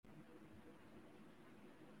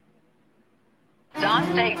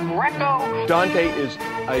Dante Greco. Dante is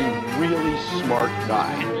a really smart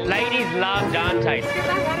guy. Ladies love Dante. Look at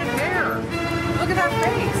that head of hair. Look at that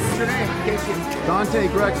face. What's your name? Casey. Dante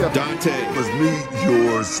Greco. Dante was me,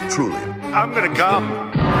 yours truly. I'm gonna come.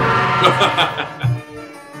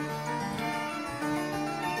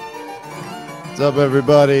 What's up,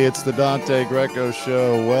 everybody? It's the Dante Greco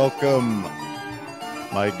Show. Welcome.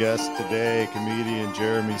 My guest today, comedian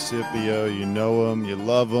Jeremy Scipio. You know him, you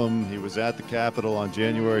love him. He was at the Capitol on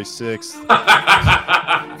January 6th.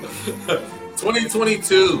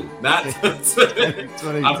 2022, not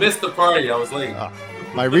 2022. I missed the party. I was late.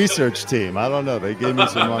 My research team. I don't know. They gave me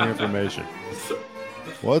some wrong information.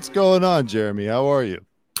 What's going on, Jeremy? How are you?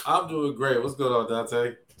 I'm doing great. What's going on,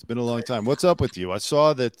 Dante? It's been a long time. What's up with you? I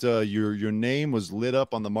saw that your name was lit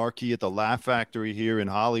up on the marquee at the Laugh Factory here in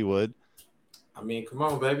Hollywood. I mean, come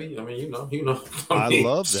on, baby. I mean, you know. I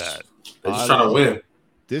love that. They're just trying to win.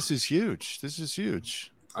 This is huge.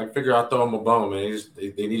 I figure I'll throw them a bone, man.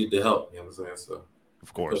 They needed the help. You know what I'm saying? So,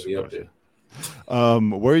 of course. Up there.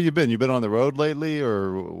 Where you been? You been on the road lately,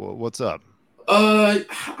 or what's up? I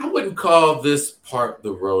wouldn't call this part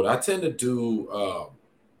the road. I tend to do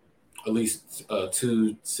at least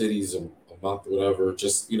 2 cities a month, or whatever.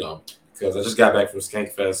 Just because I just got back from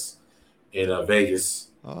Skankfest in Vegas.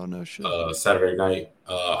 Oh no shit! Saturday night.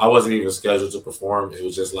 I wasn't even scheduled to perform. It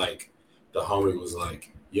was just like the homie was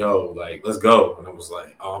like, "Yo, like let's go," and I was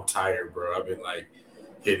like, "Oh, I'm tired, bro. I've been like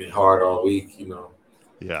hitting it hard all week,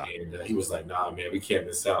 Yeah. And he was like, "Nah, man, we can't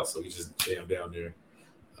miss out." So we just jammed down there.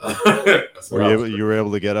 You were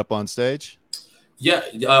able to get up on stage? Yeah.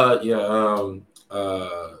 Man,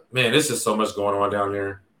 there's just so much going on down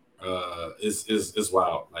there. It's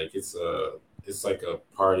wild. Like it's like a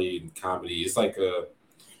party and comedy. It's like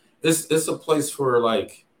it's a place for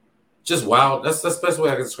like just wild. That's the best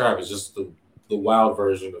way I can describe it. It's just the wild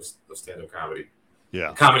version of stand-up comedy.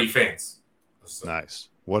 Yeah. Comedy fans. So, nice.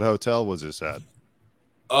 What hotel was this at?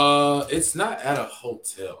 It's not at a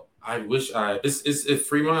hotel. I wish it's at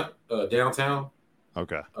Fremont, downtown.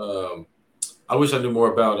 Okay. I wish I knew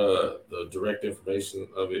more about the direct information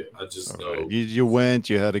of it. I just know you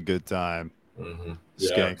went, you had a good time. Mm-hmm.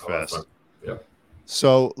 Skankfest. Yeah.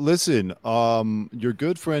 So listen, your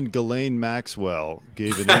good friend Ghislaine Maxwell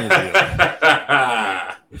gave an interview.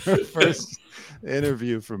 Her first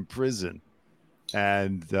interview from prison.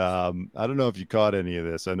 And I don't know if you caught any of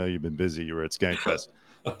this. I know you've been busy. You were at Skankfest.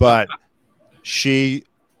 But she,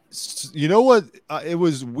 you know what? It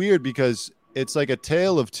was weird because it's like a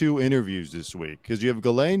tale of 2 interviews this week. Because you have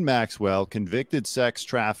Ghislaine Maxwell, convicted sex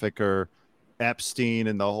trafficker, Epstein,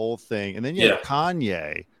 and the whole thing. And then you have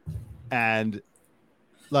Kanye. And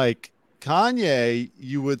like Kanye,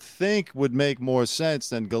 you would think would make more sense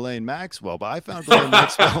than Ghislaine Maxwell, but I found Ghislaine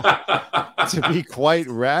Maxwell to be quite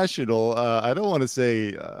rational. I don't want to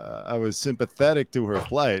say I was sympathetic to her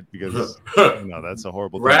plight because that's a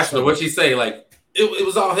horrible rational. What'd she say? Like it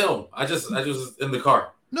was all him. I just was in the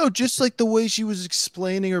car. No, just like the way she was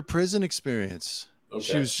explaining her prison experience. Okay.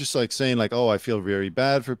 She was just like saying like, oh, I feel very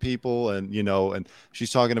bad for people. And, and she's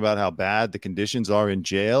talking about how bad the conditions are in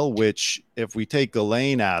jail, which if we take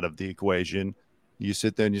Ghislaine out of the equation, you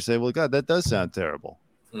sit there and you say, well, God, that does sound terrible.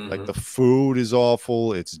 Mm-hmm. Like the food is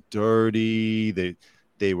awful. It's dirty.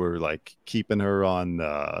 They were like keeping her on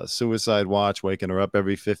suicide watch, waking her up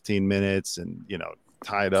every 15 minutes and,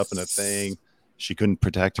 tied up in a thing. She couldn't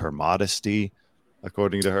protect her modesty,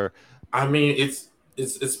 according to her. I mean,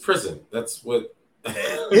 it's prison. That's what.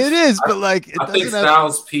 It is, but like I think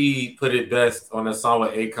Styles P put it best on that song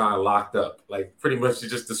with Akon, Locked Up. Like pretty much he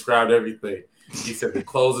just described everything. He said the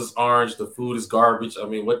clothes is orange, the food is garbage. I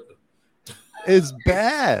mean, what? It's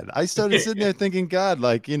bad. I started sitting there thinking, God,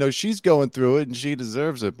 like, she's going through it and she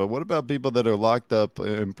deserves it. But what about people that are locked up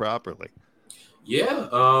improperly? Yeah.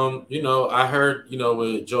 I heard,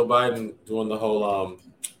 with Joe Biden doing the whole,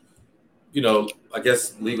 I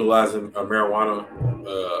guess legalizing marijuana,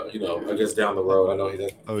 I guess down the road. I know he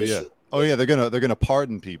doesn't. Oh yeah. They're gonna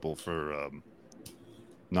pardon people for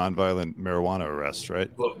nonviolent marijuana arrests, right?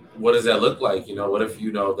 Well, what does that look like? What if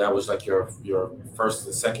that was like your first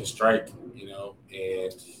and second strike,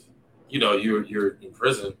 and you're in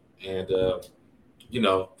prison, and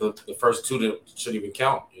the first 2 shouldn't even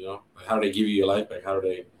count. Like how do they give you your life back? How do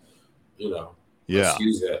they,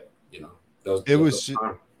 excuse that?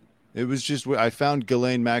 It was just I found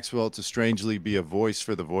Ghislaine Maxwell to strangely be a voice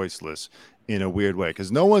for the voiceless in a weird way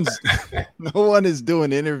because no one is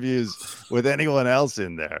doing interviews with anyone else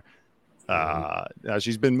in there.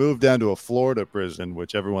 She's been moved down to a Florida prison,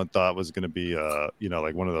 which everyone thought was going to be,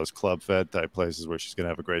 like one of those Club Fed type places where she's going to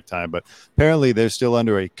have a great time. But apparently they're still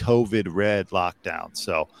under a COVID red lockdown.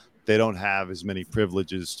 So they don't have as many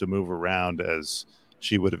privileges to move around as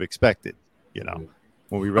she would have expected.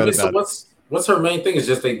 When we read about what's her main thing? Is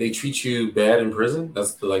just they treat you bad in prison.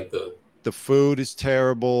 That's the food is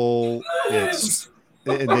terrible.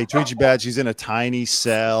 And they treat you bad. She's in a tiny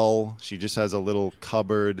cell. She just has a little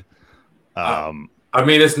cupboard. I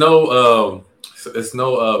mean, it's no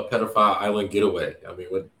pedophile island getaway. I mean,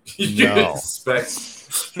 what you expect?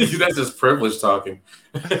 That's just privilege talking.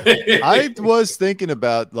 I was thinking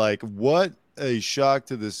about what a shock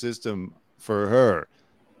to the system for her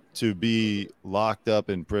to be locked up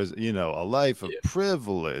in prison. A life of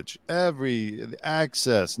privilege, every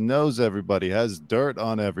access, knows everybody, has dirt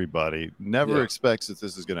on everybody, never expects that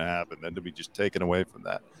this is going to happen, then to be just taken away from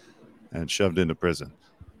that and shoved into prison.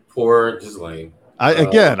 Poor Ghislaine.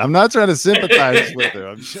 I'm not trying to sympathize with her.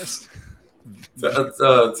 I'm just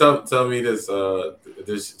tell me this.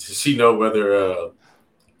 Does she know whether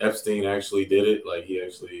Epstein actually did it? Like he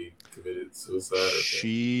actually committed suicide?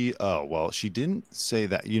 She didn't say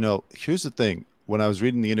that. Here's the thing. When I was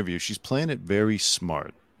reading the interview, she's playing it very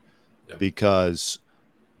smart because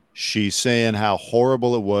she's saying how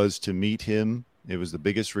horrible it was to meet him. It was the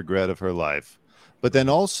biggest regret of her life. But then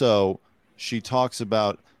also she talks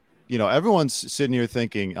about, everyone's sitting here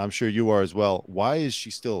thinking, I'm sure you are as well, why is she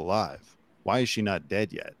still alive? Why is she not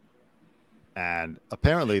dead yet? And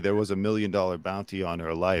apparently there was $1 million bounty on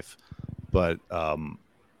her life, but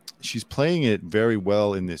she's playing it very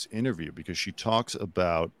well in this interview because she talks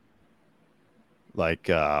about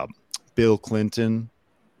Bill Clinton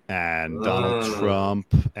and Donald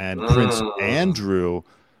Trump and Prince Andrew.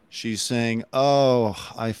 She's saying,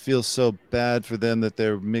 I feel so bad for them that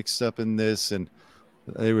they're mixed up in this, and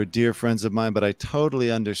they were dear friends of mine, but I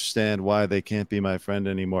totally understand why they can't be my friend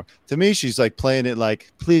anymore. To me, she's playing it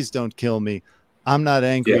like, please don't kill me. I'm not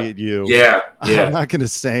angry at you. Yeah. I'm not going to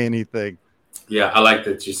say anything. Yeah, I like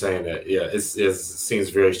that you're saying that. Yeah, it seems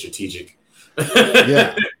very strategic.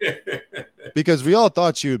 Yeah, because we all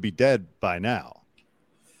thought she would be dead by now.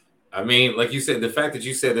 I mean, like you said, the fact that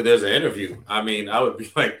you said that there's an interview, I mean, I would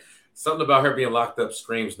be like, something about her being locked up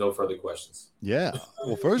screams no further questions. Yeah.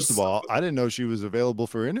 Well, first of all, I didn't know she was available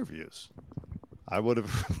for interviews. I would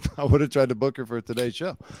have tried to book her for today's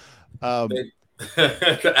show. Actually,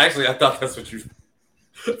 I thought that's what you.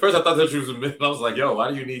 First, I thought that she was a myth. I was like, "Yo,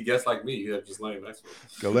 why do you need guests like me? You have Ghislaine Maxwell."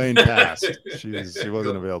 Ghislaine passed. She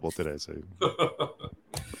wasn't available today, so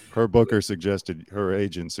her her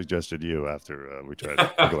agent suggested you after we tried.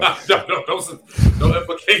 Don't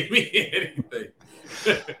implicate me in anything.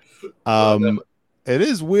 It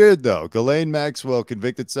is weird though. Ghislaine Maxwell,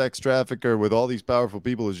 convicted sex trafficker with all these powerful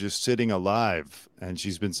people, is just sitting alive, and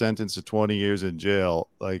she's been sentenced to 20 years in jail.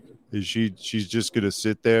 She's just gonna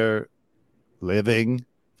sit there living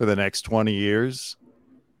for the next 20 years?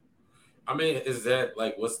 I mean, is that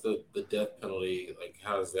what's the death penalty?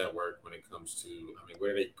 How does that work when it comes to? I mean,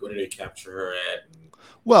 where do they capture her at?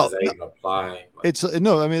 Well, does that even apply? It's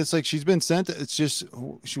no. I mean, it's she's been sent. It's just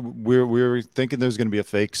we're thinking there's going to be a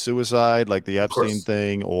fake suicide, like the Epstein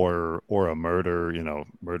thing, or a murder.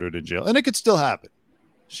 Murdered in jail, and it could still happen.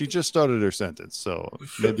 She just started her sentence, so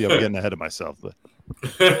maybe I'm getting ahead of myself. But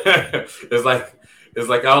it's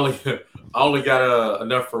like I only got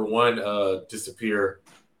enough for one disappear.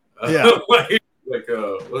 Yeah.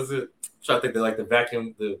 Was it? I'm trying to think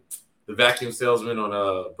the vacuum salesman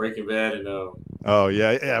on Breaking Bad and oh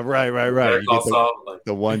yeah, right. You get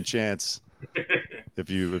the one chance. if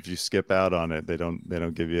you skip out on it, they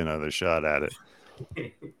don't give you another shot at it.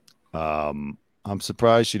 I'm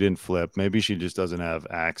surprised she didn't flip. Maybe she just doesn't have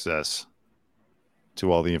access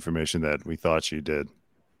to all the information that we thought she did.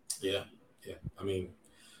 Yeah. I mean,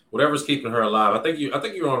 whatever's keeping her alive, I think you're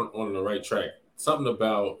on the right track. Something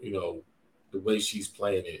about the way she's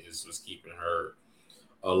playing it is what's keeping her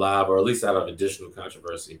alive, or at least out of additional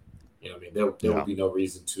controversy. I mean, there would be no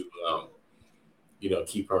reason to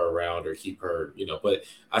keep her around or keep her. But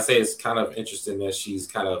I say it's kind of interesting that she's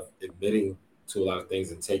kind of admitting to a lot of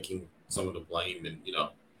things and taking some of the blame, and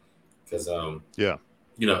because I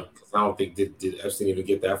don't think did Epstein even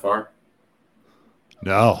get that far.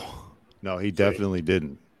 No, he definitely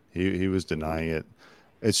didn't. He was denying it.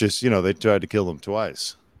 It's just, they tried to kill him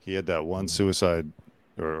twice. He had that one suicide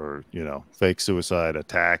or fake suicide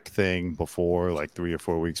attack thing before, 3 or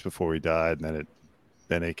 4 weeks before he died. And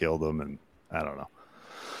then they killed him. And I don't know.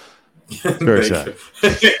 It's very sad.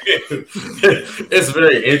 It's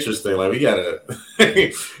very interesting. We gotta,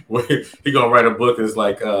 he gonna write a book that's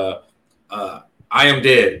I am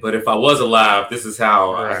dead, but if I was alive, this is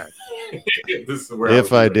how this is where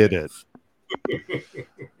if I did it.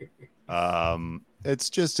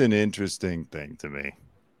 It's just an interesting thing to me.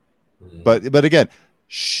 But again,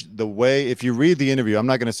 the way, if you read the interview, I'm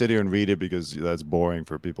not going to sit here and read it because that's boring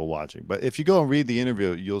for people watching. But if you go and read the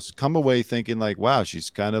interview, you'll come away thinking like, wow, she's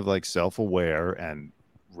kind of like self-aware and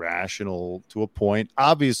rational to a point.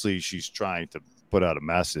 Obviously, she's trying to put out a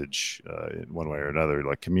message in one way or another,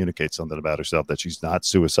 like communicate something about herself, that she's not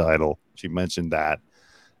suicidal. She mentioned that,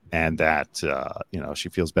 and that, she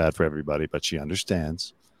feels bad for everybody, but she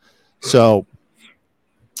understands. So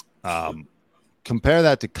compare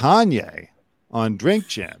that to Kanye on Drink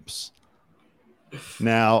Champs.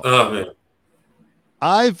 Now,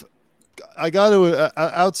 I got to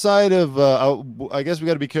outside of I guess we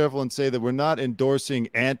got to be careful and say that we're not endorsing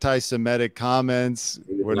anti-Semitic comments.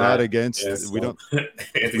 We're not against. We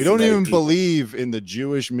don't even believe in the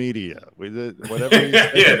Jewish media. Whatever.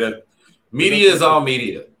 The media is all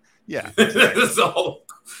media. Yeah, this is all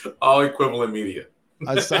equivalent media.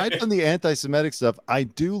 Aside from the anti-Semitic stuff, I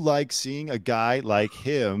do like seeing a guy like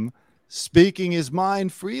him speaking his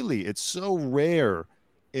mind freely. It's so rare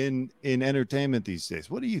in entertainment these days.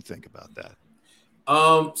 What do you think about that?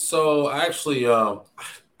 So actually, I'm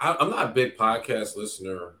not a big podcast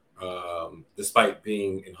listener, despite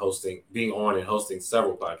being on and hosting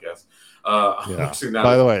several podcasts.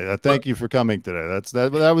 By the way, thank you for coming today.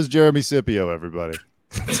 That was Jeremy Scipio, everybody.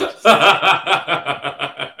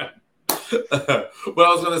 What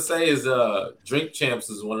I was gonna say is, Drink Champs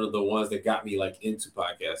is one of the ones that got me like into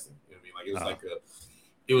podcasting. You know what I mean? Like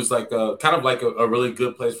it was like a kind of like a really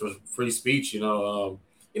good place for free speech. And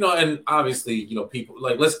obviously, people,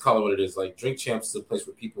 like, let's call it what it is. Like, Drink Champs is a place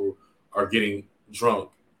where people are getting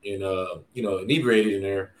drunk and inebriated,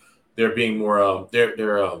 and they're being more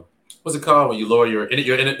they're what's it called when you lower their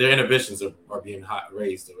inhibitions are being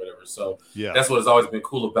raised or whatever. So that's what has always been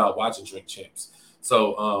cool about watching Drink Champs.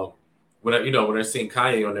 So when I seen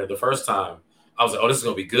Kanye on there the first time, I was like, oh, this is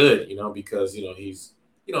gonna be good, because he's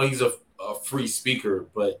a free speaker,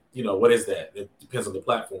 but what is that? It depends on the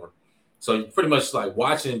platform. So pretty much like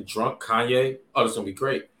watching drunk Kanye, oh, this is gonna be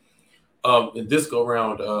great. And this go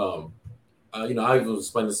around, I even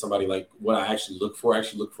explained to somebody like what I actually look for. I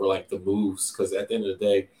actually look for like the moves, because at the end of the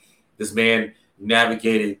day, this man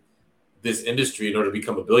navigated this industry in order to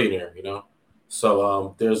become a billionaire.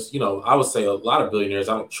 So there's, I would say a lot of billionaires,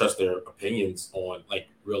 I don't trust their opinions on like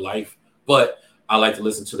real life, but I like to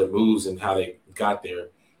listen to the moves and how they got there.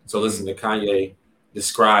 So listen to Kanye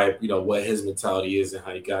describe, what his mentality is and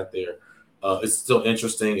how he got there. It's still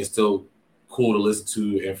interesting. It's still cool to listen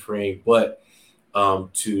to and freeing, but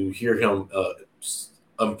to hear him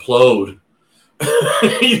implode,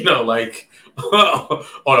 like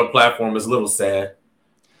on a platform is a little sad.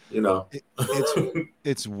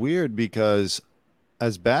 It's weird because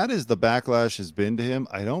as bad as the backlash has been to him,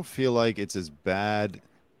 I don't feel like it's as bad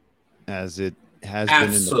as it has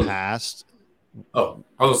been in the past. Oh,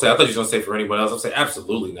 I was gonna say, I thought you were gonna say for anyone else. I'm saying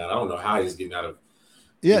absolutely not. I don't know how he's getting out of.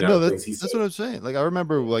 That's what I'm saying. Like, I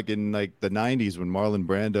remember like in like the 90s when Marlon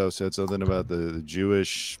Brando said something about the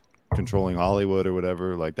Jewish controlling Hollywood or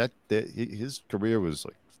whatever. Like that his career was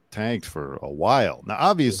like tanked for a while. Now,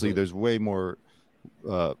 obviously, there's way more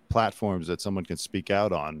platforms that someone can speak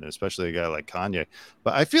out on, especially a guy like Kanye.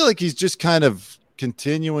 But I feel like he's just kind of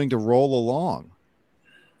continuing to roll along.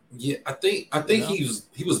 Yeah, I think he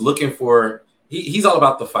was looking for. He's all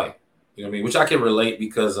about the fight. You know what I mean? Which I can relate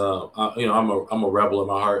because I'm a rebel in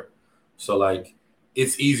my heart. So like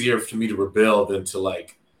it's easier for me to rebel than to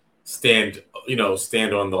like stand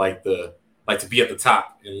on the to be at the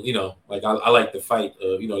top. And I like the fight.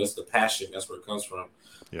 That's the passion. That's where it comes from.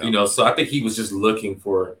 Yeah. So I think he was just looking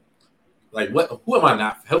for like who am I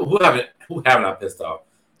not who haven't I pissed off?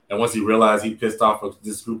 And once he realized he pissed off of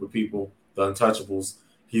this group of people, the untouchables,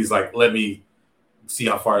 he's like, let me see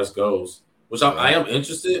how far this goes. Which I am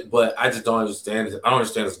interested, but I just don't understand. I don't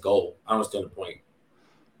understand his goal. I don't understand the point.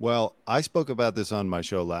 Well, I spoke about this on my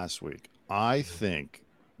show last week. I think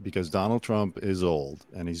because Donald Trump is old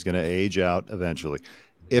and he's going to age out eventually,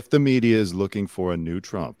 if the media is looking for a new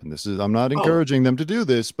Trump, and I'm not encouraging them to do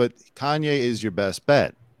this, but Kanye is your best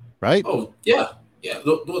bet, right? Oh, yeah. Yeah.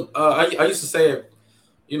 I used to say it,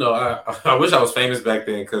 I wish I was famous back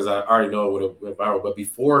then because I already know it would have went viral. But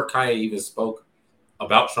before Kanye even spoke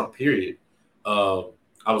about Trump, period, I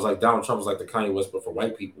was like, Donald Trump was like the Kanye West, but for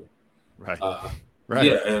white people. Right. Right.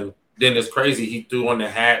 Yeah. And then it's crazy. He threw on the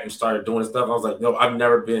hat and started doing stuff. I was like, no, I've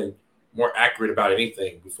never been more accurate about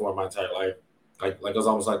anything before in my entire life. Like it was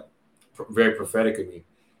almost like very prophetic of me.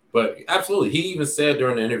 But absolutely. He even said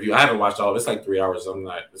during the interview, I haven't watched all of it. It's like 3 hours.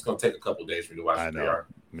 It's going to take a couple of days for me to watch it. 3 hours.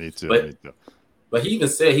 Me too. But he even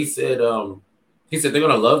said, they're going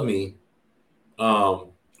to love me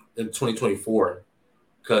in 2024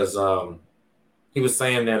 because he was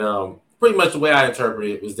saying that pretty much the way I interpret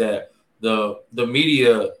it was that the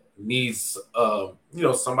media needs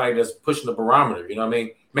somebody that's pushing the barometer. You know what I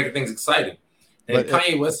mean, making things exciting. And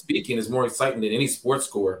Kanye West speaking is more exciting than any sports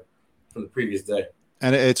score from the previous day.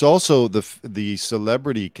 And it's also the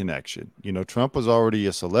celebrity connection. You know, Trump was already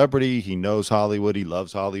a celebrity. He knows Hollywood. He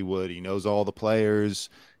loves Hollywood. He knows all the players.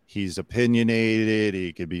 He's opinionated.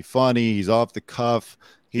 He could be funny. He's off the cuff.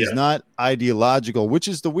 He's not ideological, which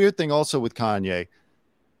is the weird thing also with Kanye.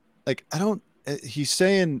 Like, he's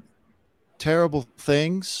saying terrible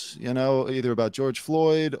things, you know, either about George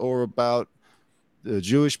Floyd or about the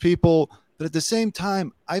Jewish people. But at the same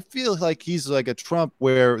time, I feel like he's like a Trump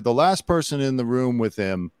where the last person in the room with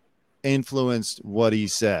him influenced what he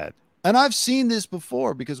said. And I've seen this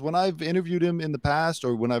before because when I've interviewed him in the past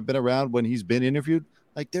or when I've been around when he's been interviewed,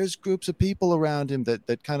 like there's groups of people around him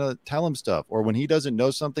that kind of tell him stuff. Or when he doesn't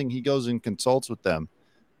know something, he goes and consults with them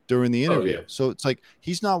during the interview. Oh, yeah. So it's like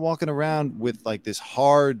he's not walking around with like this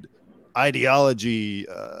hard ideology,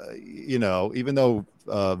 you know, even though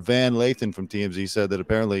Van Lathan from TMZ said that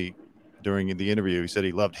apparently during the interview, he said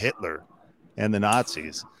he loved Hitler and the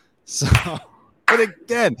Nazis. So, but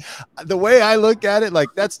again, the way I look at it, like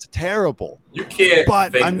that's terrible. You can't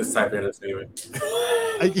fake this type of entertainment.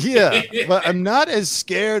 Yeah, but I'm not as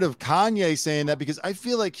scared of Kanye saying that because I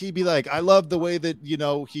feel like he'd be like, I love the way that, you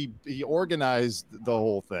know, he organized the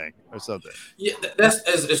whole thing or something. Yeah, that's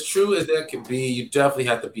as true as that can be. You definitely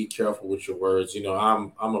have to be careful with your words. You know,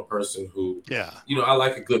 I'm a person who, you know, I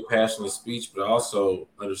like a good passionate speech, but I also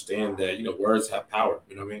understand that, you know, words have power.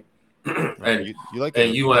 You know what I mean? And you like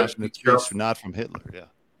a passionate speech, not from Hitler. Yeah,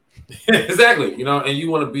 exactly. You know, and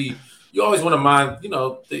you want to be. You always want to mind, you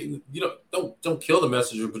know, don't kill the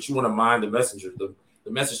messenger, but you want to mind the messenger.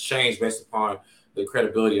 The message changed based upon the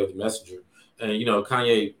credibility of the messenger. And, you know,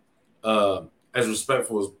 Kanye, as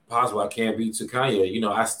respectful as possible I can be to Kanye, you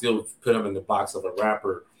know, I still put him in the box of a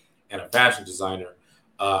rapper and a fashion designer.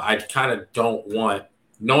 I kind of don't want,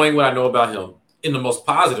 knowing what I know about him in the most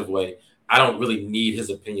positive way, I don't really need his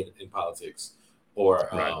opinion in politics or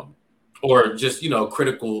just, you know,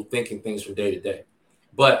 critical thinking things from day to day.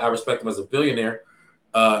 But I respect him as a billionaire,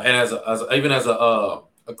 and even as a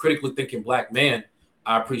critically thinking black man,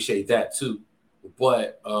 I appreciate that too.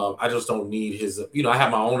 But I just don't need his. You know, I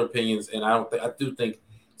have my own opinions, and I do think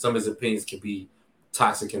some of his opinions can be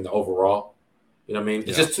toxic in the overall. You know what I mean?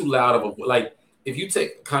 It's just too loud of a like. If you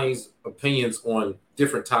take Kanye's opinions on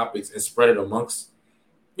different topics and spread it amongst,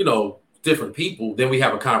 you know, different people, then we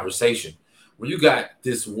have a conversation. When you got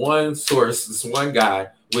this one source, this one guy,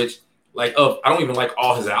 which. Like, I don't even like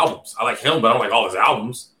all his albums. I like him, but I don't like all his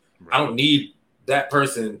albums. Right. I don't need that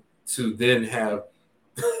person to then have,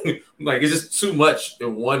 like, it's just too much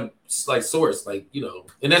in one, like, source. Like, you know,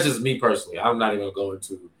 and that's just me personally. I'm not even going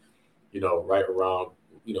to, you know, right around,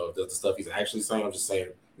 you know, the stuff he's actually saying. I'm just saying,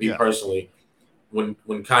 me personally, when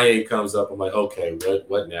Kanye comes up, I'm like, okay,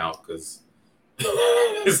 what now? Because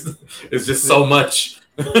it's just so much.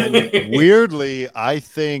 And weirdly, I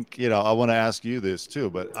think, you know, I want to ask you this too,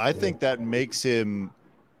 but I think that makes him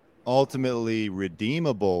ultimately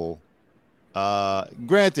redeemable.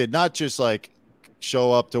 Granted, not just like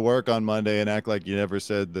show up to work on Monday and act like you never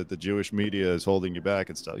said that the Jewish media is holding you back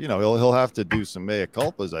and stuff. You know, he'll have to do some mea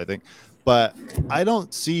culpas, I think. But I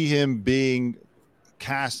don't see him being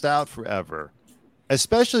cast out forever,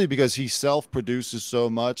 especially because he self-produces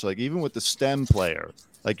so much. Like even with the STEM player,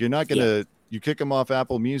 like you're not going to. You kick him off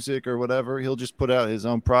Apple Music or whatever, he'll just put out his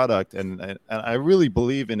own product. And I really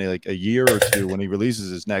believe in like a year or two when he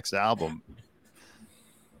releases his next album,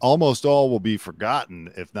 almost all will be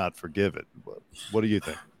forgotten, if not forgiven. What do you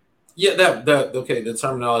think? Yeah, okay. The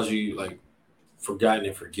terminology like forgotten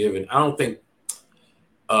and forgiven. I don't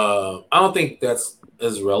think that's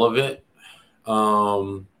as relevant.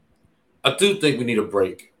 I do think we need a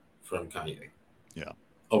break from Kanye. Yeah.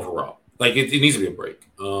 Overall. Like it needs to be a break.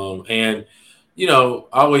 And you know,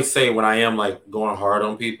 I always say when I am like going hard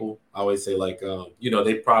on people, I always say like, you know,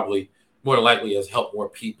 they probably more than likely has helped more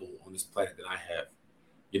people on this planet than I have.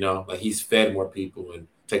 You know, like he's fed more people and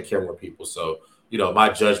take care of more people. So, you know, my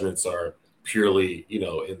judgments are purely, you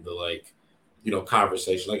know, in the like, you know,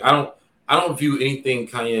 conversation. Like I don't view anything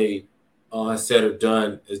Kanye said or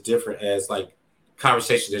done as different as like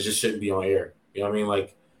conversations that just shouldn't be on air. You know what I mean?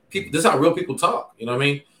 Like people, this is how real people talk. You know what I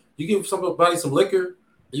mean? You give somebody some liquor,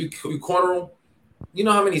 you corner them. You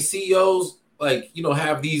know how many CEOs like, you know,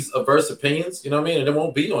 have these adverse opinions, you know what I mean? And it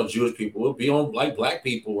won't be on Jewish people. It'll be on like black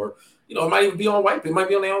people or, you know, it might even be on white people. It might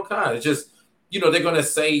be on their own kind. It's just, you know, they're going to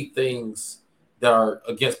say things that are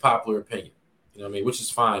against popular opinion, you know what I mean? Which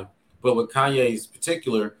is fine. But with Kanye's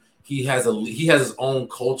particular, he has his own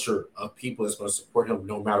culture of people that's going to support him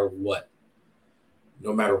no matter what.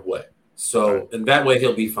 no matter what. So in that way,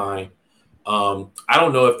 he'll be fine. I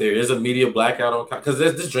don't know if there is a media blackout on because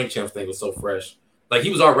this Drink Champs thing was so fresh. Like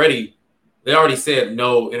they already said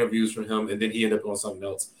no interviews from him, and then he ended up on something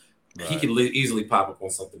else. Right. He could easily pop up on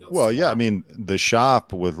something else. Well, yeah, I mean, the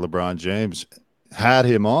Shop with LeBron James had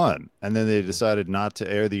him on, and then they decided not to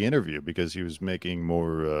air the interview because he was making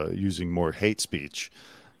more, using more hate speech.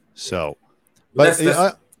 So, but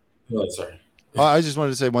sorry. I just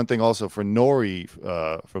wanted to say one thing also for Nori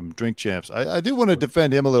from Drink Champs. I do want to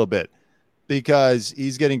defend him a little bit because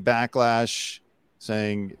he's getting backlash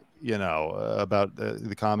saying, about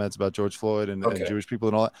the comments about George Floyd and Jewish people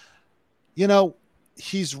and all that.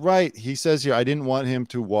 He's right. He says here, I didn't want him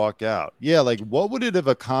to walk out. Yeah, like what would it have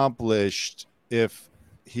accomplished if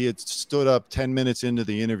he had stood up 10 minutes into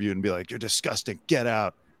the interview and be like, you're disgusting, get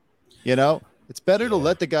out? It's better to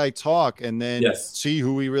let the guy talk and then see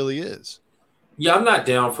who he really is. Yeah, I'm not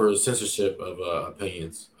down for censorship of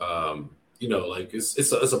opinions. Like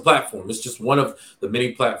it's a platform. It's just one of the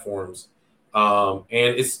many platforms. And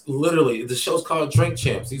it's literally, the show's called Drink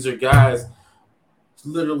Champs. These are guys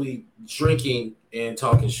literally drinking and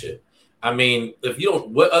talking shit. I mean, if you don't,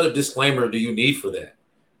 what other disclaimer do you need for that?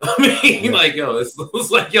 I mean,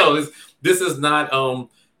 this is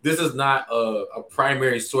not a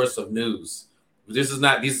primary source of news. This is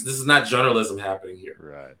not journalism happening here.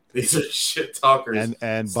 Right. These are shit talkers.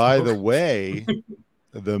 And by the way,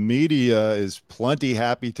 the media is plenty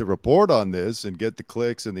happy to report on this and get the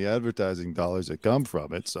clicks and the advertising dollars that come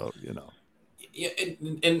from it. So, Yeah,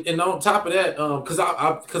 and on top of that,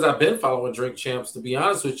 because I've been following Drink Champs. To be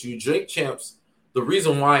honest with you, Drink Champs, the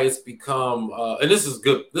reason why it's become and this is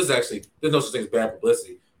good. This is actually, there's no such thing as bad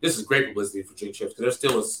publicity. This is great publicity for Drink Champs because there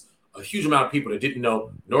still is a huge amount of people that didn't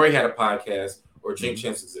know Nori had a podcast or Drink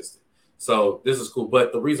Champs existed. So this is cool.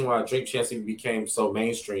 But the reason why Drink Champs even became so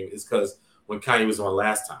mainstream is because when Kanye was on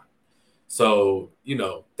last time. So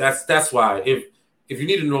that's why. If you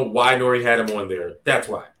need to know why Nori had him on there, that's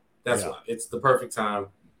why. That's why. It's the perfect time.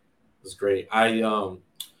 It's great.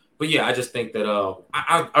 But yeah, I just think that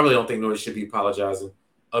I really don't think Nori should be apologizing.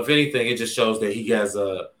 If anything, it just shows that he has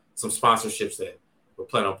some sponsorships that we're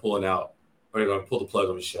planning on pulling out, or they're going to pull the plug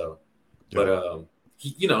on the show. Yeah. But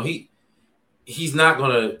he's not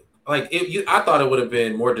going to I thought it would have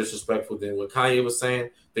been more disrespectful than what Kanye was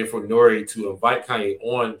saying, than for Nori to invite Kanye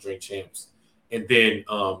on Drink Champs and then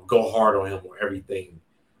go hard on him or everything.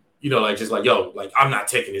 I'm not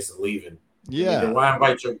taking this and leaving. Yeah. Then why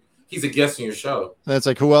invite you? He's a guest on your show. That's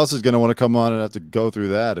like, who else is going to want to come on and have to go through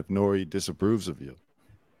that if Nori disapproves of you?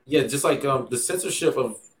 Yeah, just like the censorship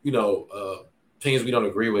of things we don't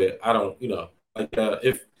agree with. I don't,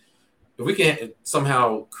 if we can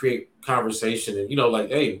somehow create conversation and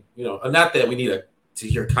hey, not that we need to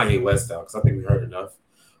hear Kanye West out because I think we heard enough,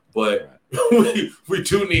 but we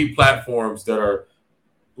do need platforms that are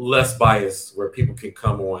less biased where people can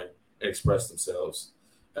come on and express themselves.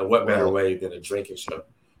 And what better way than a drinking show?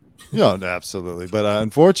 Absolutely. But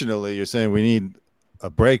unfortunately, you're saying we need a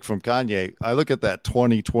break from Kanye. I look at that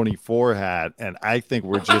 2024 hat, and I think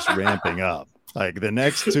we're just ramping up. Like the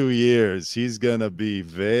next 2 years, he's going to be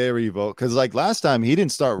very vocal. Because like last time, he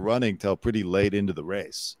didn't start running till pretty late into the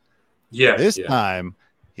race. Yeah. This time,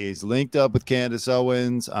 he's linked up with Candace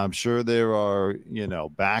Owens. I'm sure there are,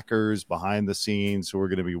 backers behind the scenes who are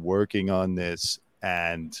going to be working on this.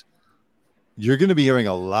 And you're going to be hearing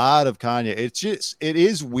a lot of Kanye. It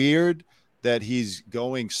is weird that he's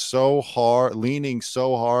going so hard, leaning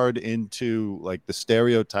so hard into like the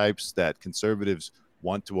stereotypes that conservatives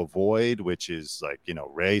want to avoid, which is like,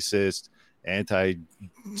 racist,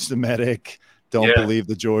 anti-Semitic, don't believe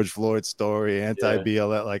the George Floyd story,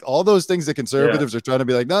 anti-BLM, like all those things that conservatives are trying to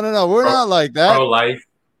be like, no, we're not like that. Pro-life.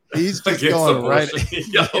 He's just going right.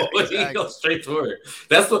 He goes straight to it.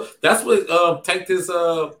 That's what tanked his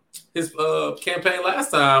campaign last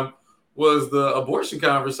time was the abortion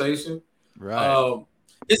conversation. Right.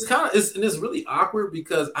 It's really awkward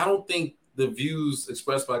because I don't think the views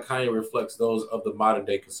expressed by Kanye reflects those of the modern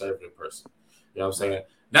day conservative person. You know what I'm saying?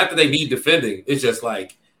 Not that they need defending. It's just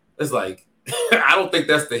like I don't think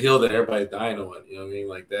that's the hill that everybody's dying on. You know what I mean?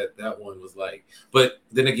 Like that one was like, but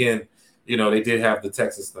then again, they did have the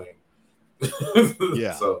Texas thing.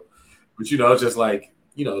 Yeah. So, but it's just like,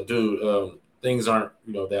 dude, things aren't,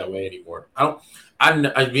 that way anymore. I'll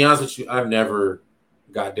be honest with you, I've never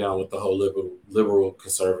got down with the whole liberal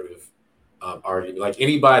conservative argument. Like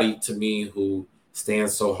anybody to me who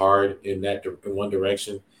stands so hard in one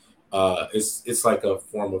direction, it's like a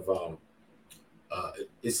form of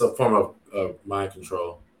mind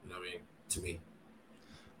control. You know what I mean? To me,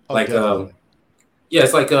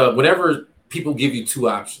 it's like whenever people give you two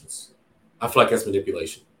options, I feel like that's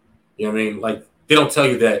manipulation. You know what I mean? Like they don't tell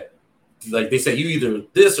you that. Like they say you either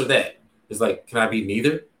this or that. It's like, can I be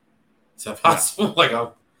neither? Is that possible? Like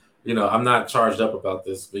I'm not charged up about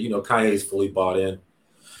this, but Kanye is fully bought in.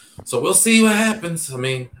 So we'll see what happens. I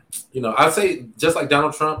mean, I'd say just like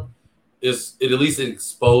Donald Trump it at least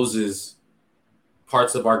exposes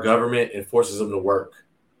parts of our government and forces them to work.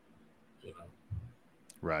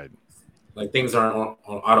 Right. Like things aren't on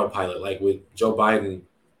autopilot. Like with Joe Biden,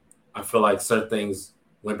 I feel like certain things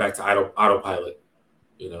went back to autopilot.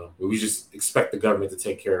 We just expect the government to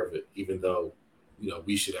take care of it, even though,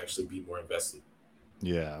 we should actually be more invested.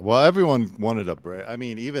 Yeah. Well, everyone wanted a break. I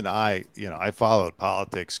mean, even I followed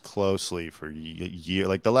politics closely for years,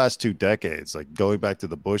 like the last 2 decades, like going back to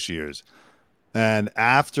the Bush years. And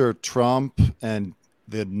after Trump and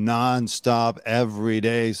the nonstop every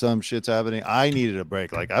day some shit's happening, I needed a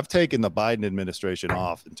break. Like I've taken the Biden administration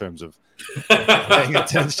off in terms of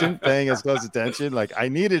paying as close attention. Like I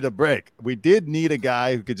needed a break. We did need a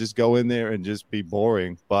guy who could just go in there and just be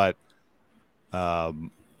boring, but but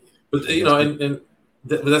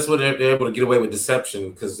that's what they're able to get away with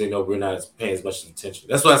deception because they know we're not paying as much attention.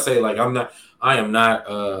 That's why I say like I am not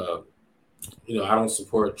I don't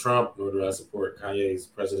support Trump nor do I support Kanye's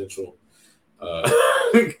presidential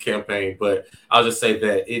campaign, but I'll just say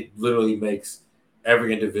that it literally makes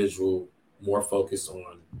every individual more focused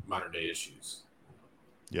on modern day issues.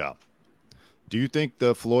 Yeah. Do you think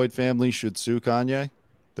the Floyd family should sue Kanye?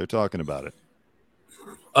 They're talking about it.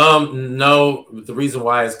 No. The reason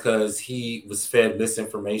why is because he was fed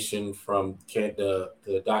misinformation from the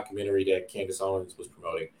documentary that Candace Owens was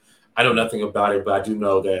promoting. I know nothing about it, but I do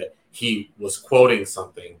know that he was quoting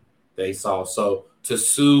something that he saw. So to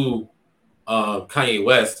sue Kanye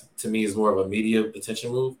West, to me, is more of a media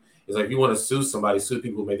attention move. It's like if you want to sue somebody, sue the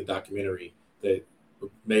people who made the documentary that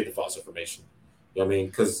made the false information. You know what I mean?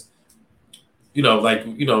 Because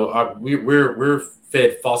we're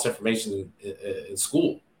fed false information in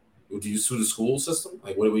school. Do you sue the school system?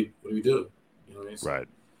 Like, what do we do? You know what I mean? Right.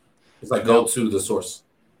 It's like go to the source.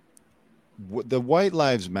 The White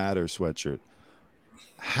Lives Matter sweatshirt.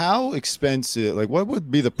 How expensive? Like, what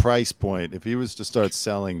would be the price point if he was to start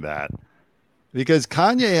selling that? Because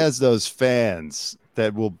Kanye has those fans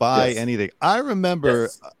that will buy anything. I remember,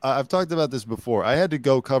 I've talked about this before. I had to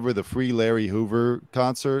go cover the Free Larry Hoover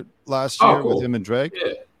concert last year with him and Drake.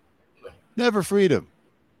 Yeah. Never freed him.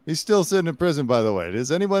 He's still sitting in prison, by the way. Does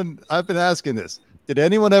anyone, I've been asking this, did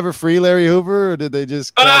anyone ever free Larry Hoover or did they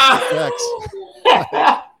just cash the checks?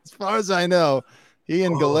 As far as I know, he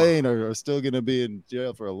and Ghislaine are still going to be in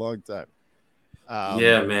jail for a long time.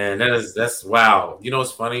 Yeah, man, that's wow. You know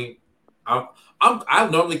what's funny? I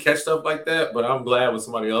normally catch stuff like that, but I'm glad when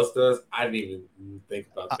somebody else does. I didn't even think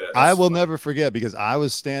about that. I will never forget because I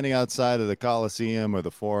was standing outside of the Coliseum or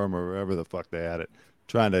the Forum or wherever the fuck they had it,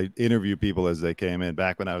 trying to interview people as they came in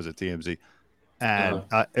back when I was at TMZ, and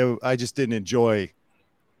I just didn't enjoy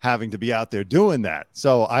having to be out there doing that.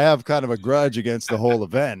 So I have kind of a grudge against the whole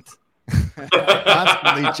event.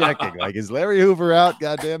 Constantly checking, like, is Larry Hoover out?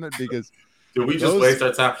 God damn it! Because did we just waste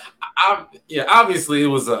our time? Obviously it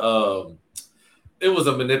was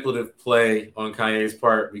a manipulative play on Kanye's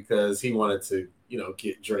part because he wanted to,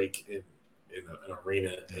 get Drake in an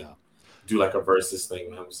arena and do like a versus thing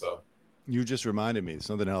with him. So you just reminded me of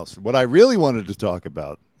something else. What I really wanted to talk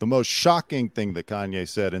about, the most shocking thing that Kanye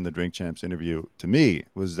said in the Drink Champs interview to me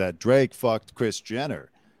was that Drake fucked Kris Jenner.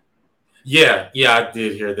 Yeah, I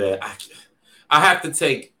did hear that. I have to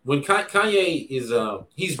take when Kanye is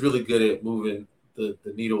he's really good at moving the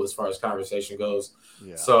needle as far as conversation goes.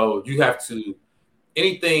 Yeah. So you have to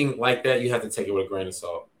anything like that, you have to take it with a grain of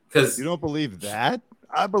salt. Because you don't believe that?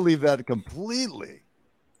 I believe that completely.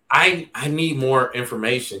 I need more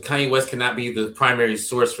information. Kanye West cannot be the primary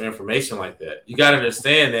source for information like that. You got to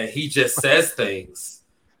understand that he just says things.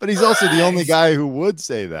 But he's also the only guy who would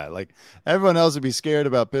say that. Like everyone else would be scared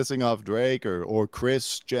about pissing off Drake or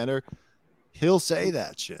Kris Jenner. He'll say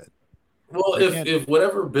that shit. Well, if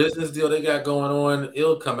whatever business deal they got going on,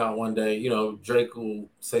 it'll come out one day. Drake will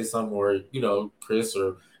say something, or Kris,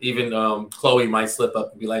 or even Chloe might slip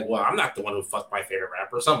up and be like, "Well, I'm not the one who fucked my favorite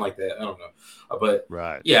rapper," or something like that. I don't know, but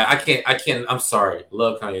right, yeah, I can't. I'm sorry,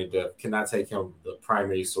 love Kanye to death. Cannot take him the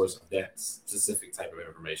primary source of that specific type of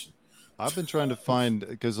information. I've been trying to find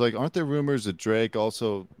because, aren't there rumors that Drake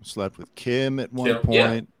also slept with Kim at one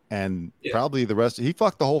point, and probably the rest? He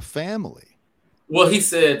fucked the whole family. Well, he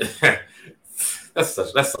said that's a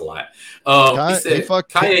lot. He said he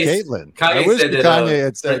fucked Caitlyn. I wish Kanye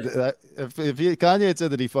had said that. If Kanye had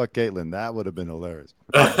said that he fucked Caitlyn, that would have been hilarious.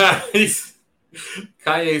 Kanye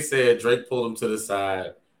said Drake pulled him to the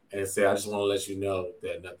side and say, I just want to let you know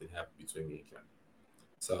that nothing happened between me and Kanye.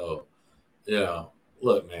 So,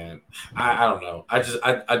 look, man, I don't know.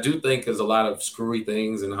 I do think there's a lot of screwy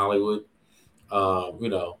things in Hollywood.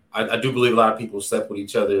 I do believe a lot of people slept with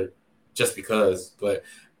each other just because, but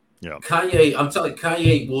Yeah. Kanye, I'm telling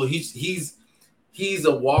Kanye, well, he's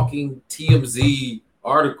a walking TMZ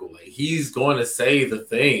article. Like, he's going to say the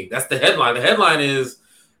thing. That's the headline. The headline is,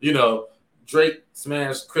 Drake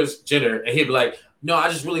smashed Kris Jenner, and he'd be like, no, I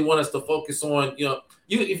just really want us to focus on,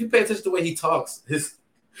 if you pay attention to the way he talks,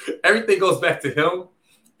 everything goes back to him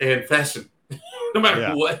and fashion, no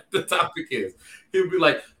matter what the topic is. He'll be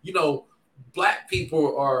like, Black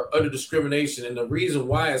people are under discrimination, and the reason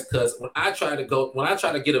why is because when I try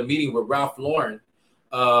to get a meeting with Ralph Lauren,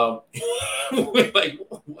 like,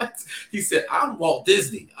 what? He said, I'm Walt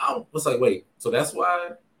Disney. I was like, wait, so that's why?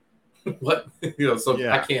 What?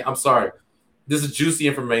 I can't. I'm sorry. This is juicy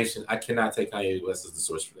information. I cannot take Kanye West as the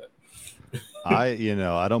source for that.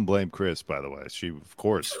 I don't blame Kris, by the way. Of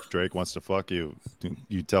course, Drake wants to fuck you.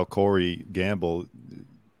 You tell Corey Gamble,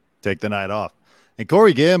 take the night off. And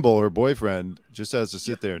Corey Gamble, her boyfriend, just has to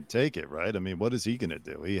sit there and take it, right? I mean, what is he going to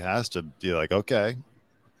do? He has to be like, okay,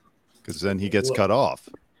 because then he gets cut off.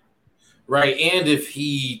 Right. And if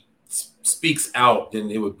he speaks out,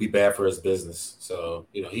 then it would be bad for his business. So,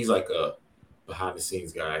 he's like a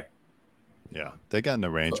behind-the-scenes guy. Yeah, they got an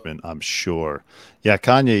arrangement, I'm sure. Yeah,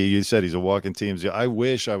 Kanye, you said he's a walking TMZ. I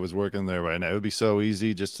wish I was working there right now. It would be so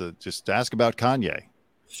easy just to ask about Kanye.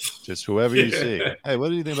 Just whoever you see. Hey, what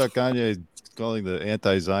do you think about Kanye calling the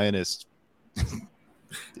anti-Zionist?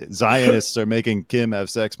 Zionists are making Kim have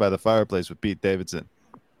sex by the fireplace with Pete Davidson.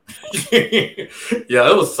 Yeah,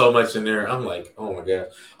 there was so much in there. I'm like, oh my God.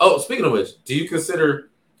 Oh, speaking of which, do you consider,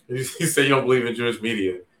 you say you don't believe in Jewish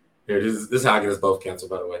media. Here, this is how I get us both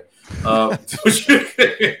canceled, by the way.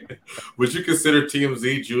 Would you consider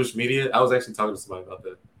TMZ Jewish media? I was actually talking to somebody about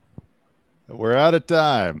that. We're out of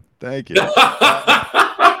time. Thank you.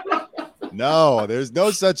 No, there's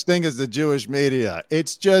no such thing as the Jewish media.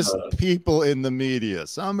 It's just people in the media.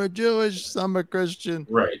 Some are Jewish, some are Christian.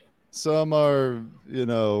 Right. Some are,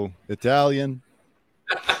 Italian.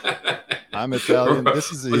 I'm Italian.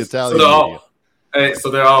 This is the Italian media. Hey,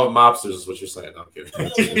 so they're all mobsters, is what you're saying. No, I'm kidding.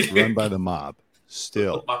 It's run by the mob.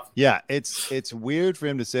 Still. Yeah, it's weird for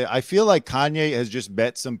him to say. I feel like Kanye has just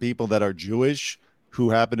met some people that are Jewish who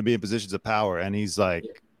happen to be in positions of power, and he's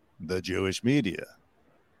like, the Jewish media.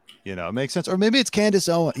 It makes sense. Or maybe it's Candace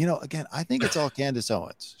Owens. Again, I think it's all Candace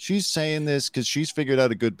Owens. She's saying this because she's figured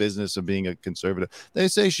out a good business of being a conservative. They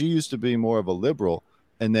say she used to be more of a liberal,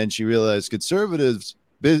 and then she realized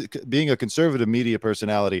being a conservative media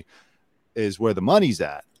personality is where the money's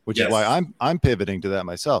at, which is why I'm pivoting to that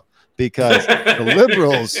myself, because the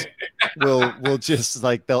liberals will just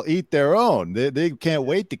they'll eat their own. They can't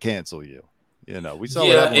wait to cancel you. We saw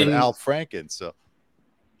what happened with Al Franken. So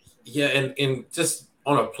and just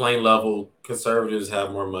on a plain level, conservatives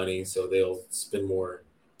have more money, so they'll spend more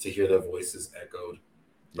to hear their voices echoed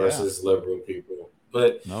versus liberal people.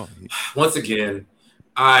 But once again,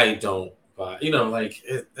 I don't buy,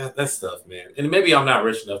 that stuff, man. And maybe I'm not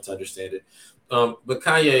rich enough to understand it. But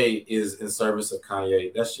Kanye is in service of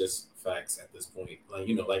Kanye. That's just facts at this point. At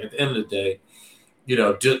the end of the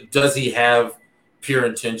day, does he have pure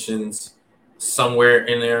intentions somewhere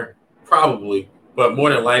in there? Probably. But more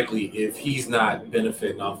than likely, if he's not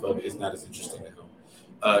benefiting off of it, it's not as interesting to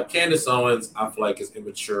him. Candace Owens, I feel like, is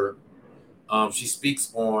immature. She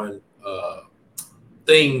speaks on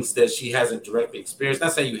things that she hasn't directly experienced.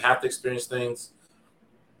 Not saying you have to experience things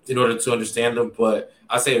in order to understand them, but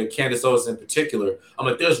I say with Candace Owens in particular, I'm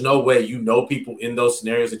like, there's no way people in those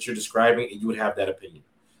scenarios that you're describing and you would have that opinion.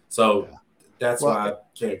 So that's why I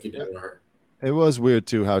can't get down with her. It was weird,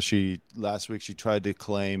 too, how last week she tried to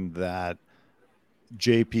claim that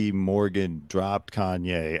JP Morgan dropped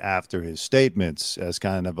Kanye after his statements as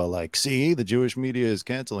kind of see, the Jewish media is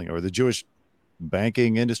canceling, or the Jewish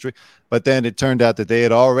banking industry. But then it turned out that they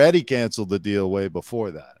had already canceled the deal way before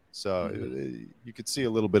that. So you could see a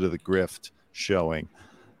little bit of the grift showing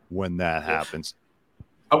when that happens.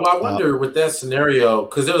 Well, I wonder with that scenario,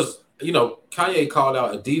 because there was, Kanye called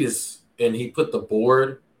out Adidas and he put the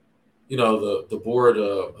board, the board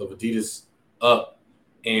of Adidas up.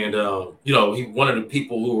 And, one of the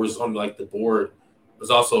people who was on the board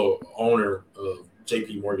was also owner of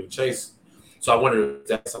JP Morgan Chase. So I wonder if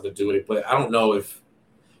that's something to do with it, but I don't know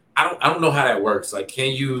I don't know how that works.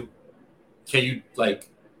 Can you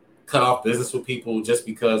cut off business with people just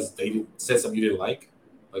because they said something you didn't like?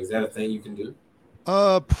 Is that a thing you can do?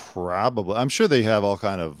 Probably. I'm sure they have all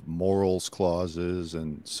kind of morals clauses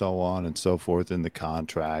and so on and so forth in the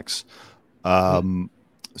contracts.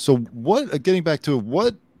 So what? Getting back to it,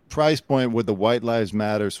 what price point would the White Lives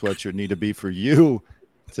Matter sweatshirt need to be for you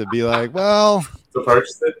to be like, well, To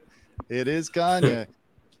purchase it, it is Kanye?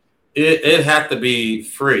 it had to be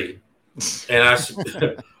free, and I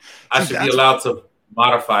should I should be allowed to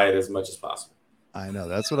modify it as much as possible. I know,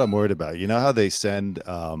 that's what I'm worried about. You know how they send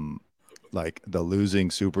like the losing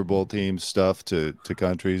Super Bowl team stuff to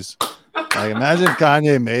countries? Like, imagine if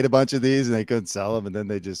Kanye made a bunch of these and they couldn't sell them, and then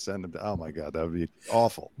they just send them. Oh my God, that would be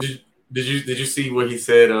awful. Did you see what he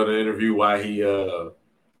said on the interview? Why he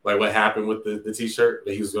like what happened with the T-shirt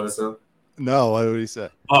that he was going to sell? No, what did he say?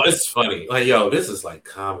 Oh, it's funny. Like, yo, this is like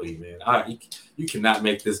comedy, man. You cannot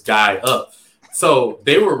make this guy up. So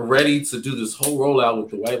they were ready to do this whole rollout with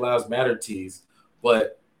the White Lives Matter tees,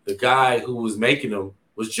 but the guy who was making them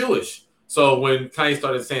was Jewish. So when Kanye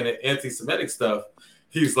started saying the anti-Semitic stuff,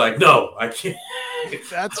 he's like, "No, I can't."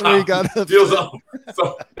 That's where he got deals up.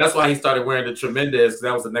 So that's why he started wearing the Tremendous.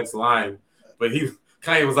 That was the next line. But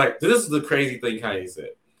Kanye was like, "This is the crazy thing." Kanye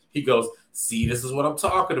said, "He goes, see, this is what I'm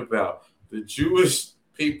talking about. The Jewish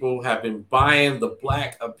people have been buying the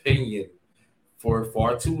black opinion for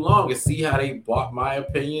far too long, and see how they bought my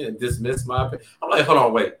opinion and dismissed my opinion." I'm like, hold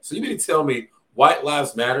on, wait. So you mean to tell me White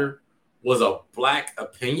Lives Matter was a black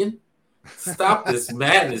opinion? Stop this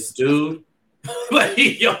madness, dude. Like,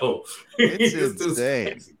 yo, it's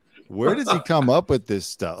insane. Where does he come up with this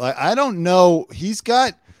stuff? Like, I don't know. He's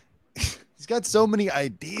got so many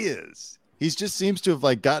ideas. He just seems to have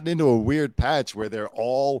like gotten into a weird patch where they're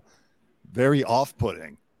all very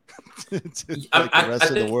off-putting to like the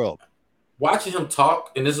rest of the world. Watching him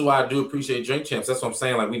talk, and this is why I do appreciate Drink Champs. That's what I'm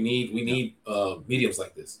saying. Like, we need mediums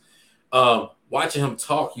like this. Watching him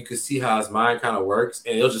talk, you can see how his mind kind of works,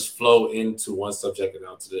 and it'll just flow into one subject and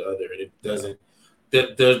out to the other. And it doesn't.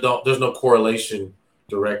 There's no correlation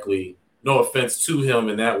directly. No offense to him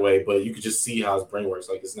in that way, but you can just see how his brain works.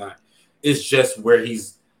 Like, it's not. It's just where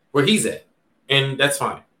he's at, and that's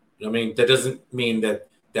fine. You know what I mean? That doesn't mean that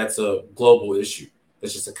that's a global issue.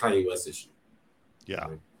 That's just a Kanye West issue. Yeah.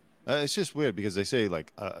 It's just weird because they say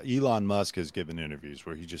like Elon Musk has given interviews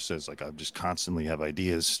where he just says like, I just constantly have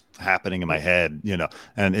ideas happening in my head, you know,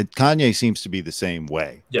 and Kanye seems to be the same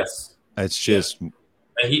way. Yes. It's just, and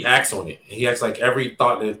he acts on it. He acts like every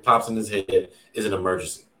thought that pops in his head is an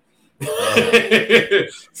emergency.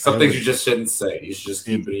 Some things you just shouldn't say. You should just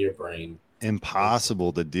keep it in your brain.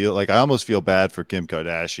 Impossible to deal. Like, I almost feel bad for Kim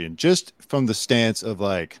Kardashian just from the stance of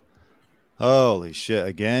like, holy shit,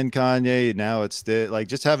 again, Kanye. Now it's like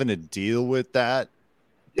just having to deal with that.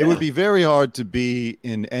 Yeah. It would be very hard to be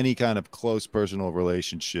in any kind of close personal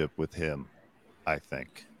relationship with him, I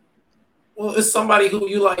think. Well, it's somebody who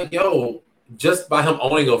you like, yo, just by him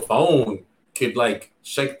owning a phone could like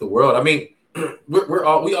shake the world. I mean, we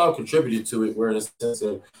all contributed to it. We're in a sense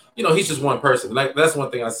of, you know, he's just one person. Like, that's one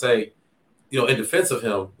thing I say, you know, in defense of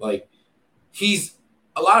him. Like,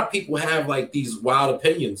 a lot of people have like these wild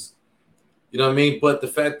opinions. You know what I mean? But the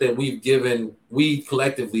fact that we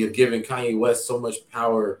collectively have given Kanye West so much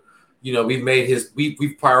power, you know, we've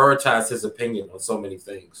prioritized his opinion on so many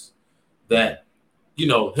things that, you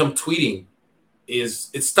know, him tweeting it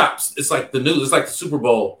stops. It's like the news. It's like the Super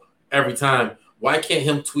Bowl every time. Why can't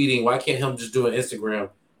him tweeting? Why can't him just doing Instagram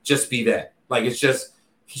just be that? Like, he's just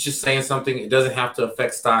saying something. It doesn't have to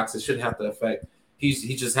affect stocks. It shouldn't have to affect.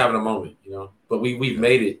 He's just having a moment, you know. But we've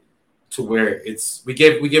made it to where we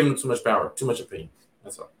give him too much power, too much opinion.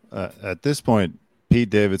 That's all. At this point, Pete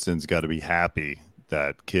Davidson's got to be happy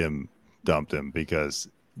that Kim dumped him because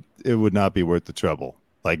it would not be worth the trouble.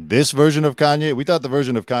 Like, this version of Kanye, we thought the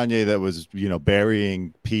version of Kanye that was, you know,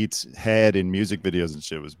 burying Pete's head in music videos and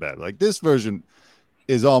shit was bad. Like, this version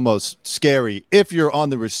is almost scary if you're on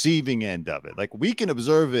the receiving end of it. Like, we can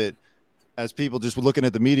observe it as people just looking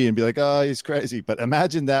at the media and be like, oh, he's crazy. But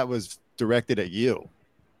imagine that was directed at you.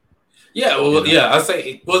 Yeah, well, you know? Yeah, I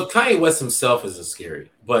say, well, Kanye West himself isn't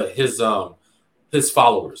scary, but his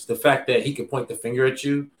followers, the fact that he could point the finger at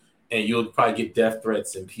you and you'll probably get death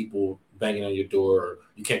threats and people banging on your door, or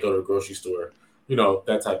you can't go to the grocery store, you know,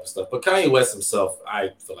 that type of stuff. But Kanye West himself, I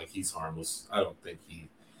feel like he's harmless. I don't think he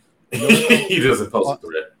doesn't pose a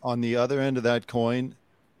threat. On the other end of that coin,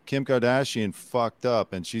 Kim Kardashian fucked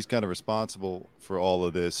up, and she's kind of responsible for all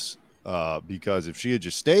of this because if she had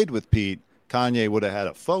just stayed with Pete, Kanye would have had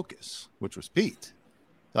a focus, which was Pete.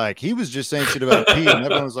 Like, he was just saying shit about Pete, and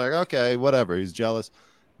everyone was like, okay, whatever. He's jealous.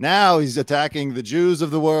 Now he's attacking the Jews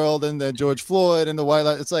of the world and then George Floyd and the white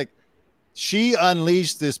light. It's like she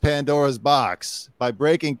unleashed this Pandora's box by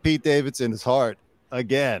breaking Pete Davidson's heart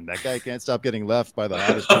again. That guy can't stop getting left by the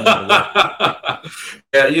hottest woman in the world.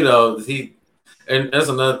 Yeah, you know, and that's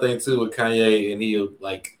another thing too with Kanye, and he'll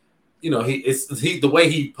like the way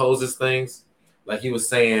he poses things, like he was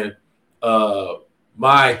saying,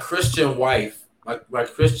 my Christian wife, my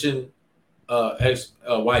Christian ex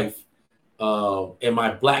wife, and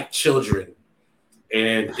my black children,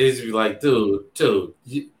 and it's like, dude,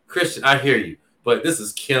 Christian, I hear you, but this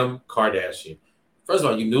is Kim Kardashian. First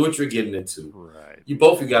of all, you knew what you're getting into. Right.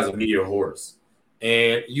 Both of you guys are media whores,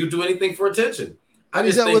 and you do anything for attention. I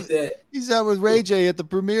just think that he's out with Ray J at the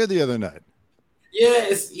premiere the other night. Yeah,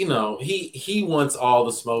 it's he wants all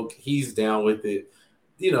the smoke. He's down with it.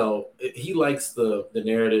 He likes the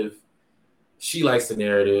narrative. She likes the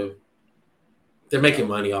narrative. They're making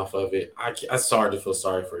money off of it. I started to feel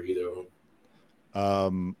sorry for either of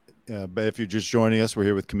them. But if you're just joining us, we're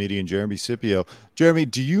here with comedian Jeremy Scipio. Jeremy,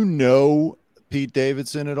 do you know Pete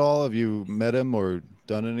Davidson at all? Have you met him or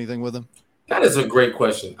done anything with him? That is a great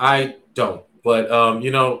question. I don't, but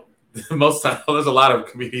most times there's a lot of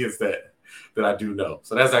comedians that I do know.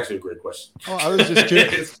 So that's actually a great question. Oh, I was just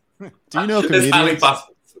curious. Do you know comedians? It's highly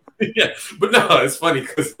possible. Yeah, but no, it's funny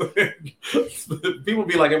because people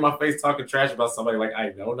be like in my face talking trash about somebody like I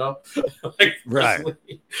don't know. Like, right.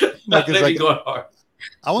 They be going hard.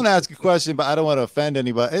 I want to ask a question, but I don't want to offend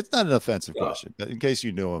anybody. It's not an offensive question, but in case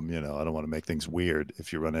you knew him, I don't want to make things weird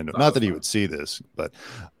if you run into him. Not that he would see this, but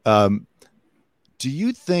do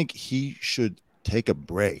you think he should take a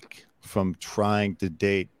break from trying to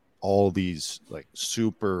date all these like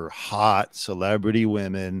super hot celebrity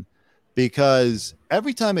women? Because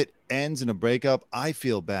every time it ends in a breakup, I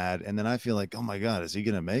feel bad. And then I feel like, oh my God, is he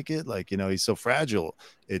going to make it? Like, he's so fragile.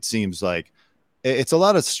 It seems like it's a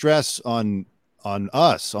lot of stress on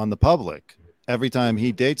us, on the public, every time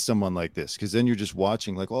he dates someone like this. Because then you're just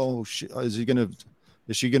watching like, oh, is she going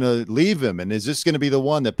to leave him? And is this going to be the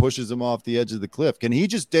one that pushes him off the edge of the cliff? Can he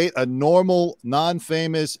just date a normal,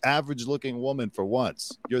 non-famous, average-looking woman for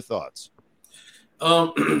once? Your thoughts?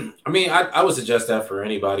 I would suggest that for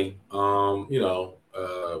anybody.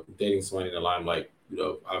 Dating somebody in the limelight,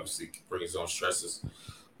 obviously brings its own stresses.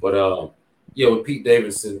 But with Pete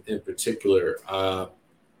Davidson in particular,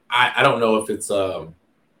 I don't know if it's I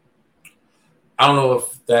don't know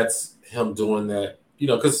if that's him doing that.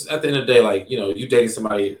 Because at the end of the day, like you dating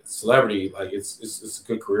somebody celebrity, like it's a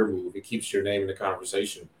good career move. It keeps your name in the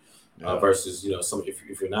conversation versus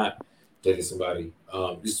if you're not dating somebody,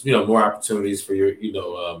 just more opportunities for your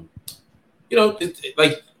you're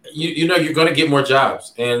going to get more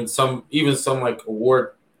jobs, and some like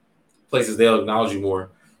award places, they'll acknowledge you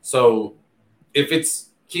more. So if it's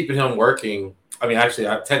keeping him working, actually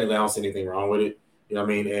I don't see anything wrong with it.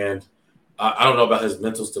 And I don't know about his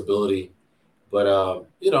mental stability, but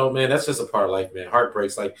man, that's just a part of life, man.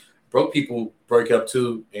 Heartbreaks, like broke people break up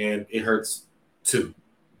too, and it hurts too.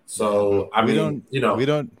 So we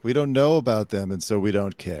don't know about them, and so we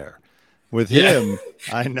don't care. With him,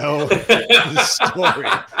 I know the story,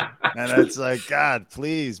 and it's like, God,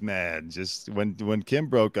 please, man. Just when Kim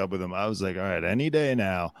broke up with him, I was like, all right, any day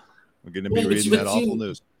now, we're gonna be reading that awful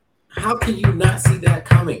news. How can you not see that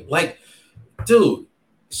coming? Like, dude,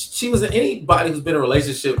 she was anybody who's been in a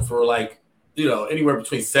relationship for like anywhere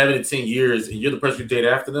between 7 and 10 years, and you're the person you date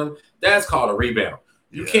after them. That's called a rebound.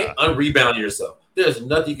 You can't unrebound yourself. There's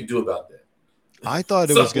nothing you can do about that. I thought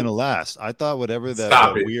it was going to last. I thought whatever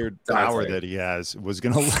that weird power that he has was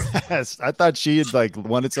going to last. I thought she had like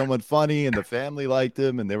wanted someone funny, and the family liked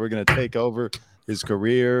him, and they were going to take over his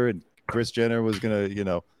career, and Kris Jenner was going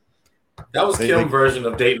to, That was Kim's version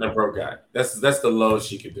of dating a broke guy. That's the lowest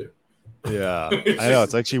she could do. Yeah, I know.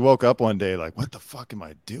 It's like she woke up one day like, what the fuck am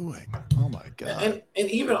I doing? Oh my God.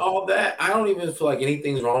 And even all that, I don't even feel like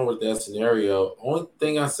anything's wrong with that scenario. Only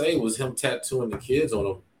thing I say was him tattooing the kids on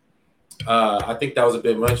him. I think that was a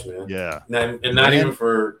bit much, man. Yeah. Not even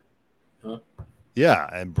for Yeah,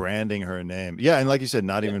 and branding her name. Yeah, and like you said,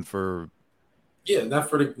 not even for not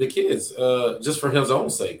for the kids. Just for his own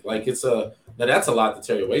sake. Like it's now that's a lot to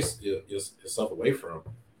tear yourself away from.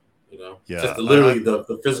 Just literally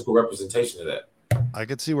the physical representation of that. I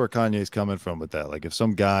could see where Kanye's coming from with that. Like if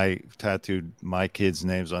some guy tattooed my kids'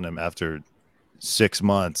 names on him after 6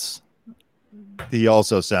 months, he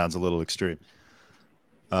also sounds a little extreme.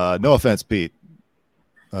 No offense, Pete.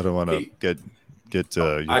 I don't want to get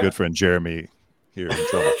your good friend Jeremy here in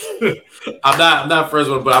trouble. I'm not friends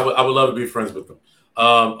with him, but I would love to be friends with him.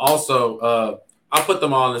 Also, I'll put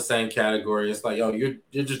them all in the same category. It's like,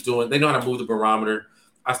 you're just doing. They know how to move the barometer.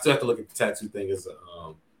 I still have to look at the tattoo thing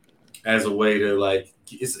as a way to like.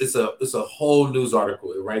 It's a whole news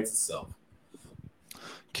article. It writes itself.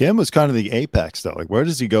 Kim was kind of the apex though. Like, where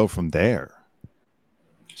does he go from there?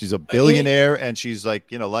 She's a billionaire, and she's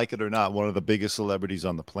like, like it or not, one of the biggest celebrities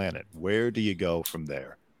on the planet. Where do you go from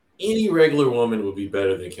there? any regular woman would be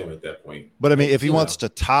better than Kim at that point. But I mean, Like, if he wants to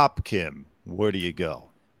top Kim, where do you go?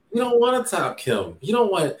 You don't want to top Kim. You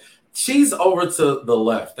don't want. She's over to the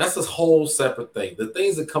left. That's a whole separate thing. The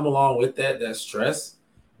things that come along with that stress.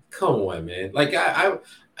 Come on, man. Like I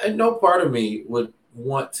no part of me would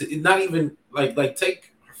want to. Not even like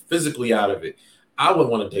take physically out of it. I wouldn't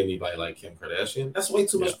want to date anybody like Kim Kardashian. That's way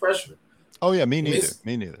too much pressure. Oh yeah, me neither.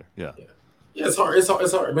 Me neither. Yeah. Yeah, it's hard. It's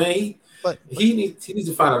hard, man. He needs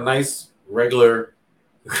to find a nice regular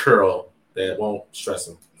girl that won't stress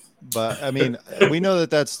him. But I mean, we know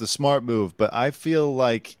that that's the smart move. But I feel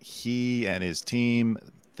like he and his team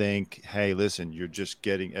think, hey, listen, you're just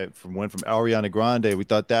getting from Ariana Grande. We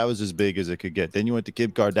thought that was as big as it could get. Then you went to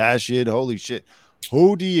Kim Kardashian. Holy shit!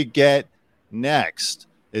 Who do you get next?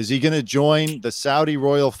 Is he going to join the Saudi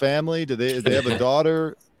royal family? Do they have a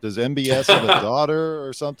daughter? Does MBS have a daughter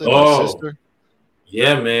or something? Or sister?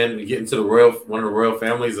 Yeah, man. We get into one of the royal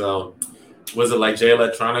families. Was it like Jay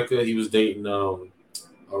Electronica? He was dating a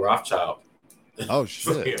Rothschild. Oh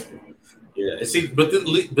shit. Yeah. See, but at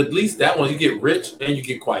least that one you get rich and you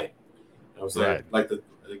get quiet. You know what I'm saying? Right. Like the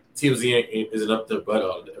TMZ isn't up their butt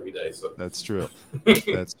all every day. So that's true.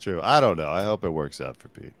 That's true. I don't know. I hope it works out for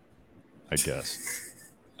Pete. I guess.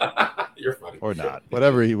 You're funny. Or not.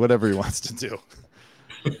 Whatever he wants to do.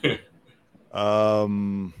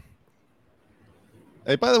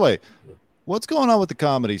 Hey, by the way, what's going on with the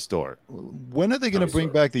Comedy Store? When are they going to bring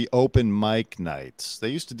back the open mic nights? They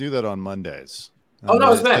used to do that on Mondays. Oh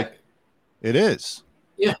no, it's back. It is.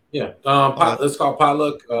 Yeah. It's called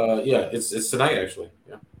Potluck. Yeah, it's tonight actually.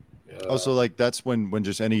 Yeah. So like that's when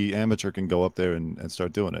just any amateur can go up there and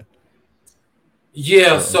start doing it.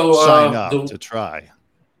 Yeah. So sign up to try.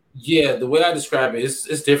 Yeah, the way I describe it,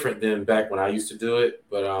 it's different than back when I used to do it.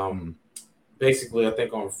 But basically, I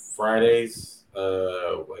think on Fridays,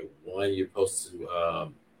 like one, you're supposed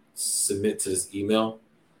to submit to this email,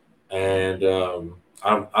 and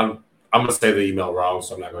I'm gonna say the email wrong,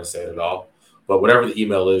 so I'm not gonna say it at all. But whatever the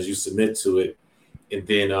email is, you submit to it, and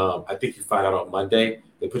then I think you find out on Monday.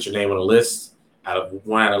 They put your name on a list out of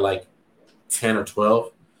 10 or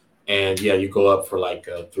 12, and yeah, you go up for like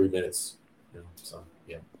 3 minutes. So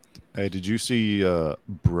yeah. Hey, did you see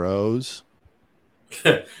Bros?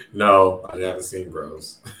 No, I haven't seen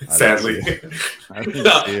Bros. Sadly, I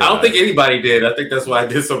don't think anybody did. I think that's why I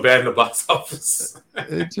did so bad in the box office.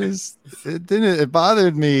 It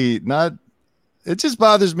bothered me. It just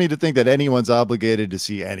bothers me to think that anyone's obligated to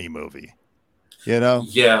see any movie. You know?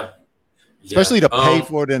 Yeah. Especially to pay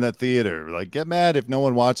for it in a theater. Like, get mad if no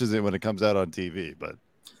one watches it when it comes out on TV. But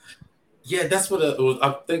yeah, that's what it was. I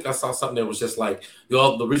think I saw something that was just like,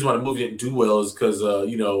 the reason why the movie didn't do well is because,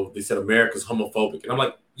 they said America's homophobic. And I'm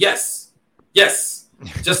like, yes. Just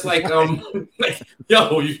like,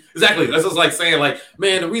 exactly. That's just like saying like,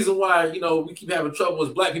 man, the reason why, we keep having trouble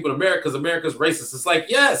with black people in America is America's racist. It's like,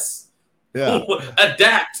 yes. Yeah.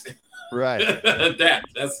 Adapt. Right.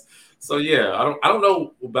 Adapt. So yeah, I don't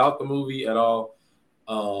know about the movie at all.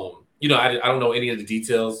 I don't know any of the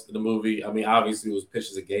details of the movie. I mean, obviously it was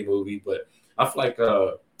pitched as a gay movie, but I feel like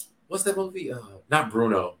what's that movie? Not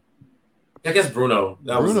Bruno. I guess Bruno.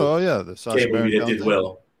 Bruno, the gay movie that did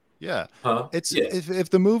well. Yeah. If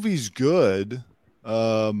the movie's good,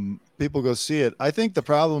 people go see it. I think the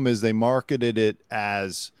problem is they marketed it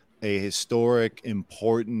as a historic,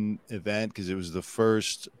 important event because it was the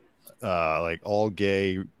first all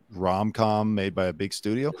gay rom-com made by a big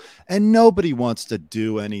studio, and nobody wants to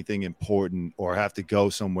do anything important or have to go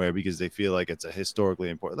somewhere because they feel like it's a historically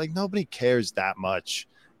important. Like nobody cares that much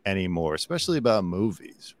anymore, especially about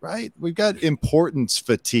movies, right? We've got importance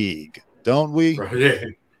fatigue, don't we? Yeah.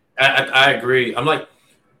 I agree. I'm like,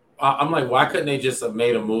 why couldn't they just have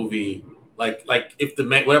made a movie like if the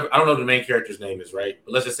main, whatever, I don't know what the main character's name is, right?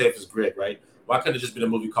 But let's just say if it's Greg, right? Why couldn't it just been a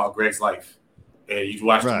movie called Greg's Life? And you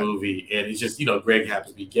watch the movie, and it's just Greg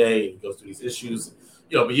happens to be gay, and he goes through these issues,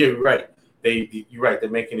 But yeah, you're right. You're right. They're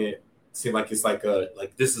making it seem like it's like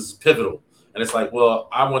this is pivotal, and it's like, well,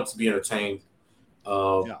 I want to be entertained. I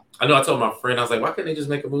know. I told my friend, I was like, why couldn't they just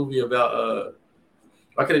make a movie about?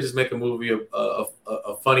 Why couldn't they just make a movie a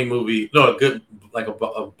funny movie? No, a good like a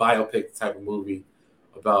biopic type of movie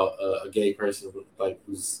about a gay person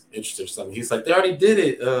who's interested or something. He's like, they already did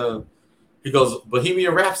it. He goes,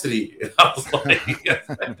 Bohemian Rhapsody. And I was like,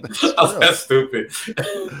 that's stupid.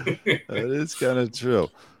 That is kind of true.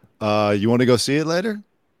 You want to go see it later?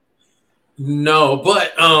 No,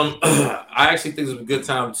 but I actually think it's a good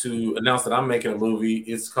time to announce that I'm making a movie.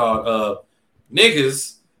 It's called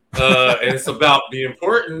Niggas, and it's about the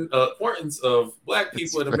importance of black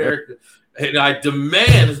people in America. And I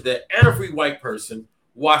demand that every white person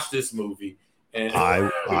watch this movie And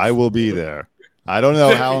I will be there. I don't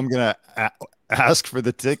know how I'm gonna ask for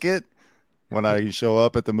the ticket when I show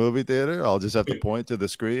up at the movie theater. I'll just have to point to the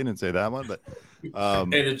screen and say that one. But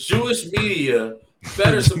and the Jewish media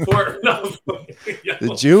better support. No,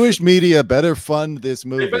 the Jewish media better fund this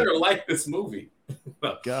movie. They better like this movie.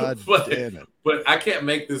 God damn it! But I can't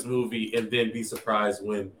make this movie and then be surprised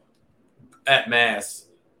when at mass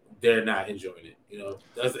they're not enjoying it. You know,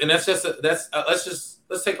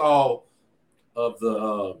 let's take all of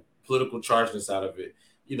the political chargeness out of it.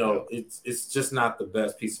 You know, it's just not the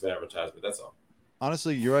best piece of advertisement. That's all.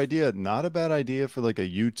 Honestly, your idea, not a bad idea for like a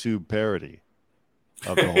YouTube parody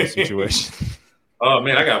of the whole situation. Oh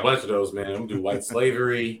man, I got a bunch of those, man. I'm gonna do white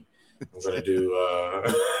slavery. I'm gonna do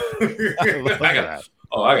I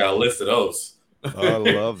got a list of those. Oh,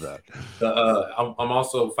 I love that. I'm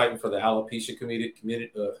also fighting for the alopecia community.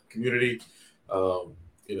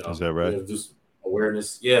 You know, is that right? You know, just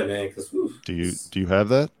awareness. Yeah, man. Because do you have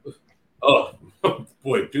that? Oh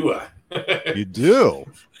boy, do I? You do.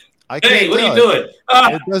 I can't hey, what tell. are you doing?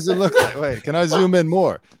 It doesn't look like. Wait, can I zoom in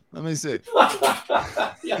more? Let me see.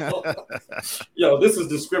 Yo, this is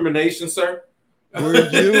discrimination, sir. Were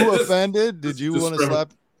you offended? Did you want to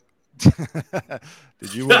slap?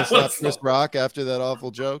 Did you want to slap Chris Rock after that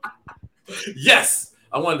awful joke? Yes,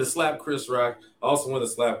 I wanted to slap Chris Rock. I also wanted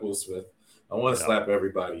to slap Will Smith. I want to slap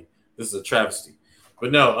everybody. This is a travesty.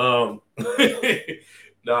 But no,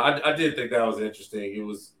 no, I did think that was interesting. It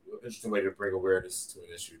was an interesting way to bring awareness to an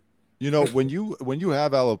issue. You know, when you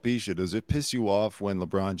have alopecia, does it piss you off when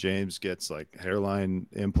LeBron James gets like hairline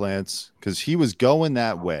implants? Because he was going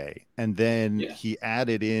that way, and then he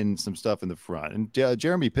added in some stuff in the front, and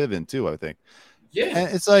Jeremy Piven too, I think. Yeah, and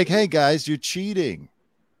it's like, hey guys, you're cheating.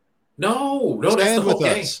 No, that's the whole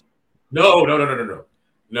game.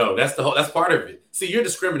 No, that's the whole. That's part of it. See, you're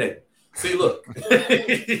discriminating. See, look,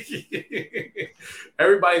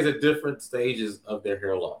 everybody's at different stages of their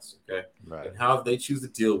hair loss, okay? Right. And how they choose to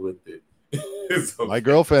deal with it. So, my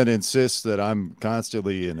girlfriend insists that I'm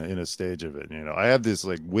constantly in a stage of it. You know, I have this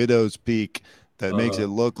like widow's peak that makes it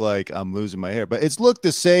look like I'm losing my hair, but it's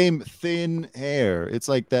the same thin hair. It's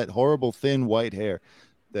like that horrible thin white hair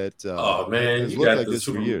that oh man, has looked like this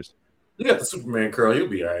for years. You got the Superman curl, you'll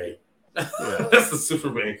be all right. Yeah. That's the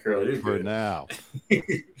Superman curl. For now.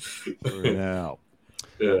 For now.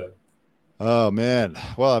 Yeah. Oh man.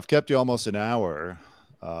 Well, I've kept you almost an hour.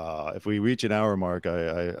 If we reach an hour mark,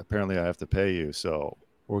 I apparently I have to pay you. So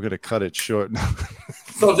we're gonna cut it short.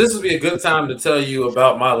 So this would be a good time to tell you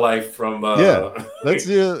about my life from let's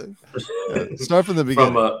do start from the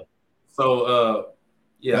beginning. I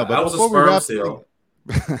was a sperm cell.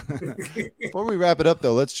 Before we wrap it up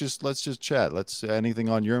though, let's just chat. Let's anything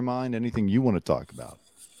on your mind, anything you want to talk about.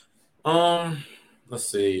 Let's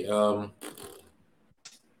see.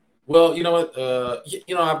 Well, you know what?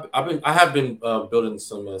 I have been building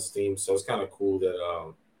some steam, so it's kind of cool that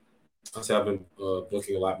I've been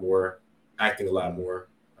booking a lot more, acting a lot more.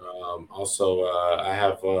 Also, I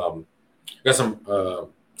have got some.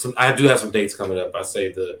 I do have some dates coming up. I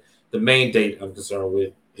say the main date I'm concerned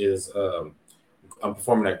with is I'm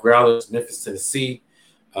performing at Growlers, Memphis, Tennessee.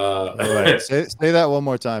 Right. Say that one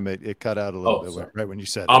more time. It cut out a little bit right when you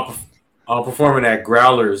said it. I'm performing at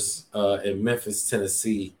Growlers in Memphis,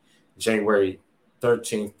 Tennessee, January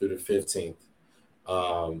 13th through the 15th.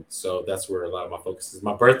 So that's where a lot of my focus is.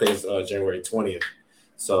 My birthday is January 20th.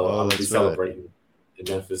 So I'm going to be celebrating in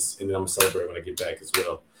Memphis, and then I'm going to celebrate when I get back as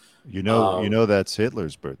well. You know that's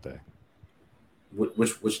Hitler's birthday.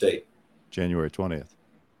 Which date? January 20th.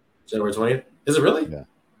 January 20th? Is it really? Yeah.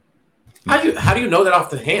 How do you know that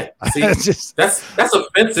off the hand? See, that's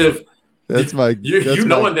offensive. That's my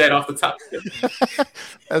knowing that off the top.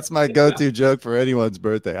 That's my go-to joke for anyone's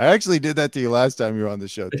birthday. I actually did that to you last time you were on the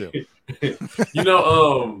show too.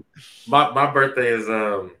 My birthday is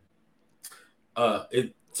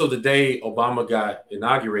so the day Obama got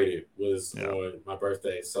inaugurated was on my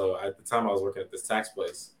birthday. So at the time I was working at this tax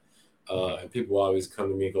place, and people always come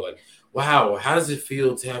to me and go like, "Wow, how does it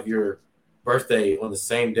feel to have your birthday on the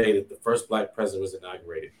same day that the first black president was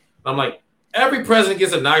inaugurated?" And I'm like, every president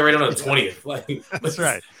gets inaugurated on the 20th. Like, that's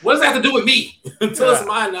right. What does that have to do with me? Until it's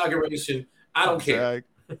my inauguration, I don't care.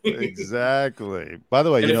 Exactly. By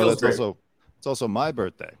the way, it's also my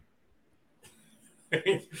birthday.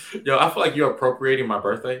 Yo, I feel like you're appropriating my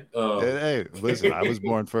birthday. Hey, listen, I was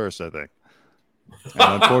born first, I think.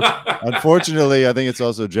 And unfortunately, I think it's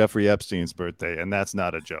also Jeffrey Epstein's birthday, and that's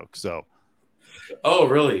not a joke. So, oh,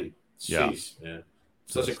 really? Sheesh, yeah.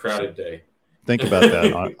 Such a crowded day. Think about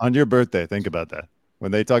that on your birthday. Think about that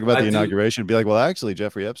when they talk about the inauguration. Be like, well, actually,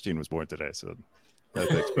 Jeffrey Epstein was born today, so that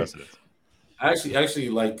takes precedence. I actually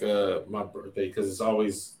like my birthday because it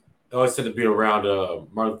always tend to be around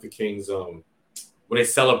Martin Luther King's when they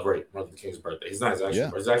celebrate Martin Luther King's birthday. It's not his actual Yeah.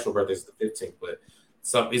 birthday. His actual birthday is the 15th, but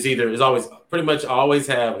it's always pretty much I always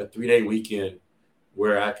have a 3-day weekend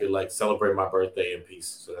where I could like celebrate my birthday in peace.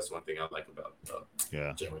 So that's one thing I like about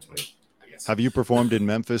Yeah. January 20th, I guess. Have you performed in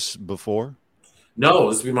Memphis before? No,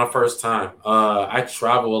 this will be my first time. I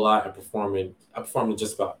travel a lot and I perform in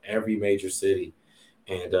just about every major city,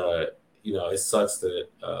 and it sucks that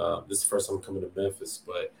this is the first time I'm coming to Memphis,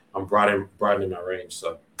 but I'm broadening my range.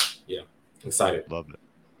 So, yeah, excited. Love it.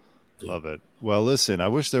 Love it. Well, listen, I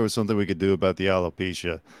wish there was something we could do about the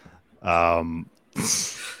alopecia.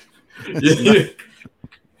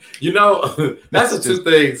 That's the two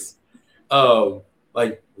things.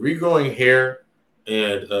 Like regrowing hair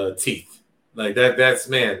and teeth. Like that's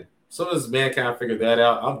man. As soon as mankind figured that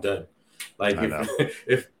out, I'm done. Like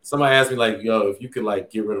if somebody asked me like, yo, if you could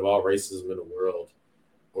like get rid of all racism in the world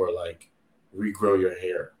or like regrow your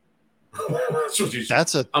hair.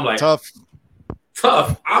 That's I'm like tough.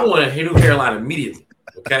 I want a new hairline immediately.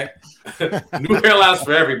 Okay. New hairlines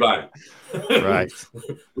for everybody. Right.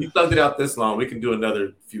 We thugged it out this long. We can do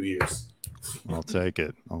another few years. I'll take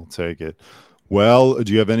it. Well,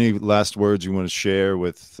 do you have any last words you want to share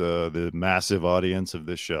with the massive audience of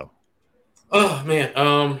this show? Oh man,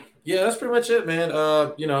 yeah, that's pretty much it, man.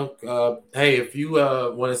 Hey, if you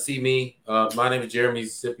want to see me, my name is Jeremy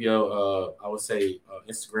Scipio. I would say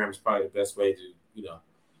Instagram is probably the best way to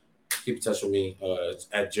keep in touch with me. It's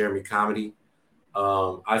at Jeremy Comedy.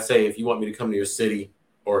 I say if you want me to come to your city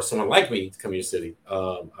or someone like me to come to your city,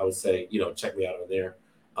 I would say check me out on there.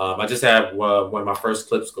 I just had one of my first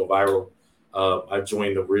clips go viral. I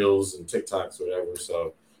joined the Reels and TikToks or whatever.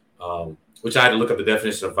 So, which I had to look up the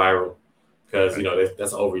definition of viral because,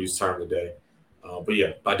 that's an overused term today. But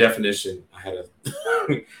yeah, by definition, I had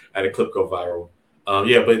a clip go viral.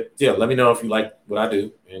 Let me know if you like what I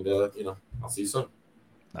do and, I'll see you soon.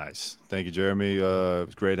 Nice. Thank you, Jeremy. It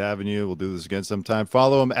was great having you. We'll do this again sometime.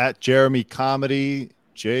 Follow him at Jeremy Comedy,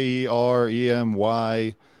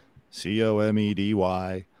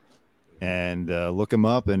 JeremyComedy. And look him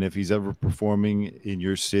up. And if he's ever performing in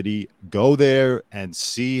your city, go there and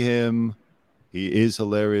see him. He is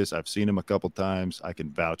hilarious. I've seen him a couple times. I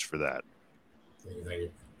can vouch for that. Thank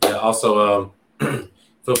you. Yeah, also,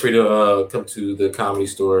 feel free to come to the Comedy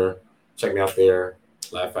Store. Check me out there.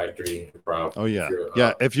 Laugh Factory. Improv. Oh yeah,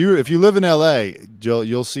 If you live in LA,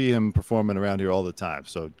 you'll see him performing around here all the time.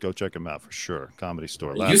 So go check him out for sure. Comedy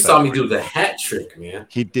Store. You saw me do the hat trick, man.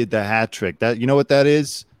 He did the hat trick. That you know what that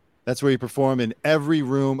is? That's where you perform in every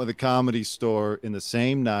room of the Comedy Store in the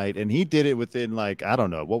same night. And he did it within like, I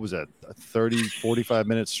don't know, what was that? A 30,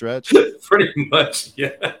 45-minute stretch? Pretty much.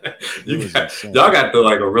 Yeah. Y'all got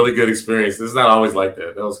like a really good experience. It's not always like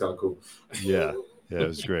that. That was kind of cool. Yeah. Yeah, it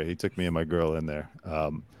was great. He took me and my girl in there.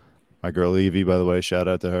 My girl Evie, by the way, shout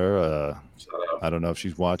out to her. Shout out. I don't know if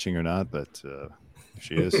she's watching or not, but if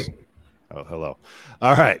she is, oh, hello.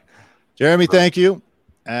 All right. Jeremy, thank you.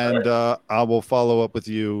 And I will follow up with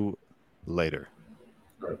you later.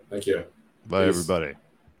 All right. Thank you. Bye, Peace. everybody.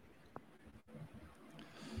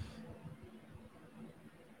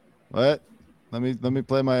 What? Let me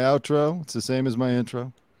play my outro. It's the same as my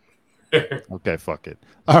intro. Okay, fuck it.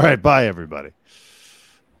 All right, bye, everybody.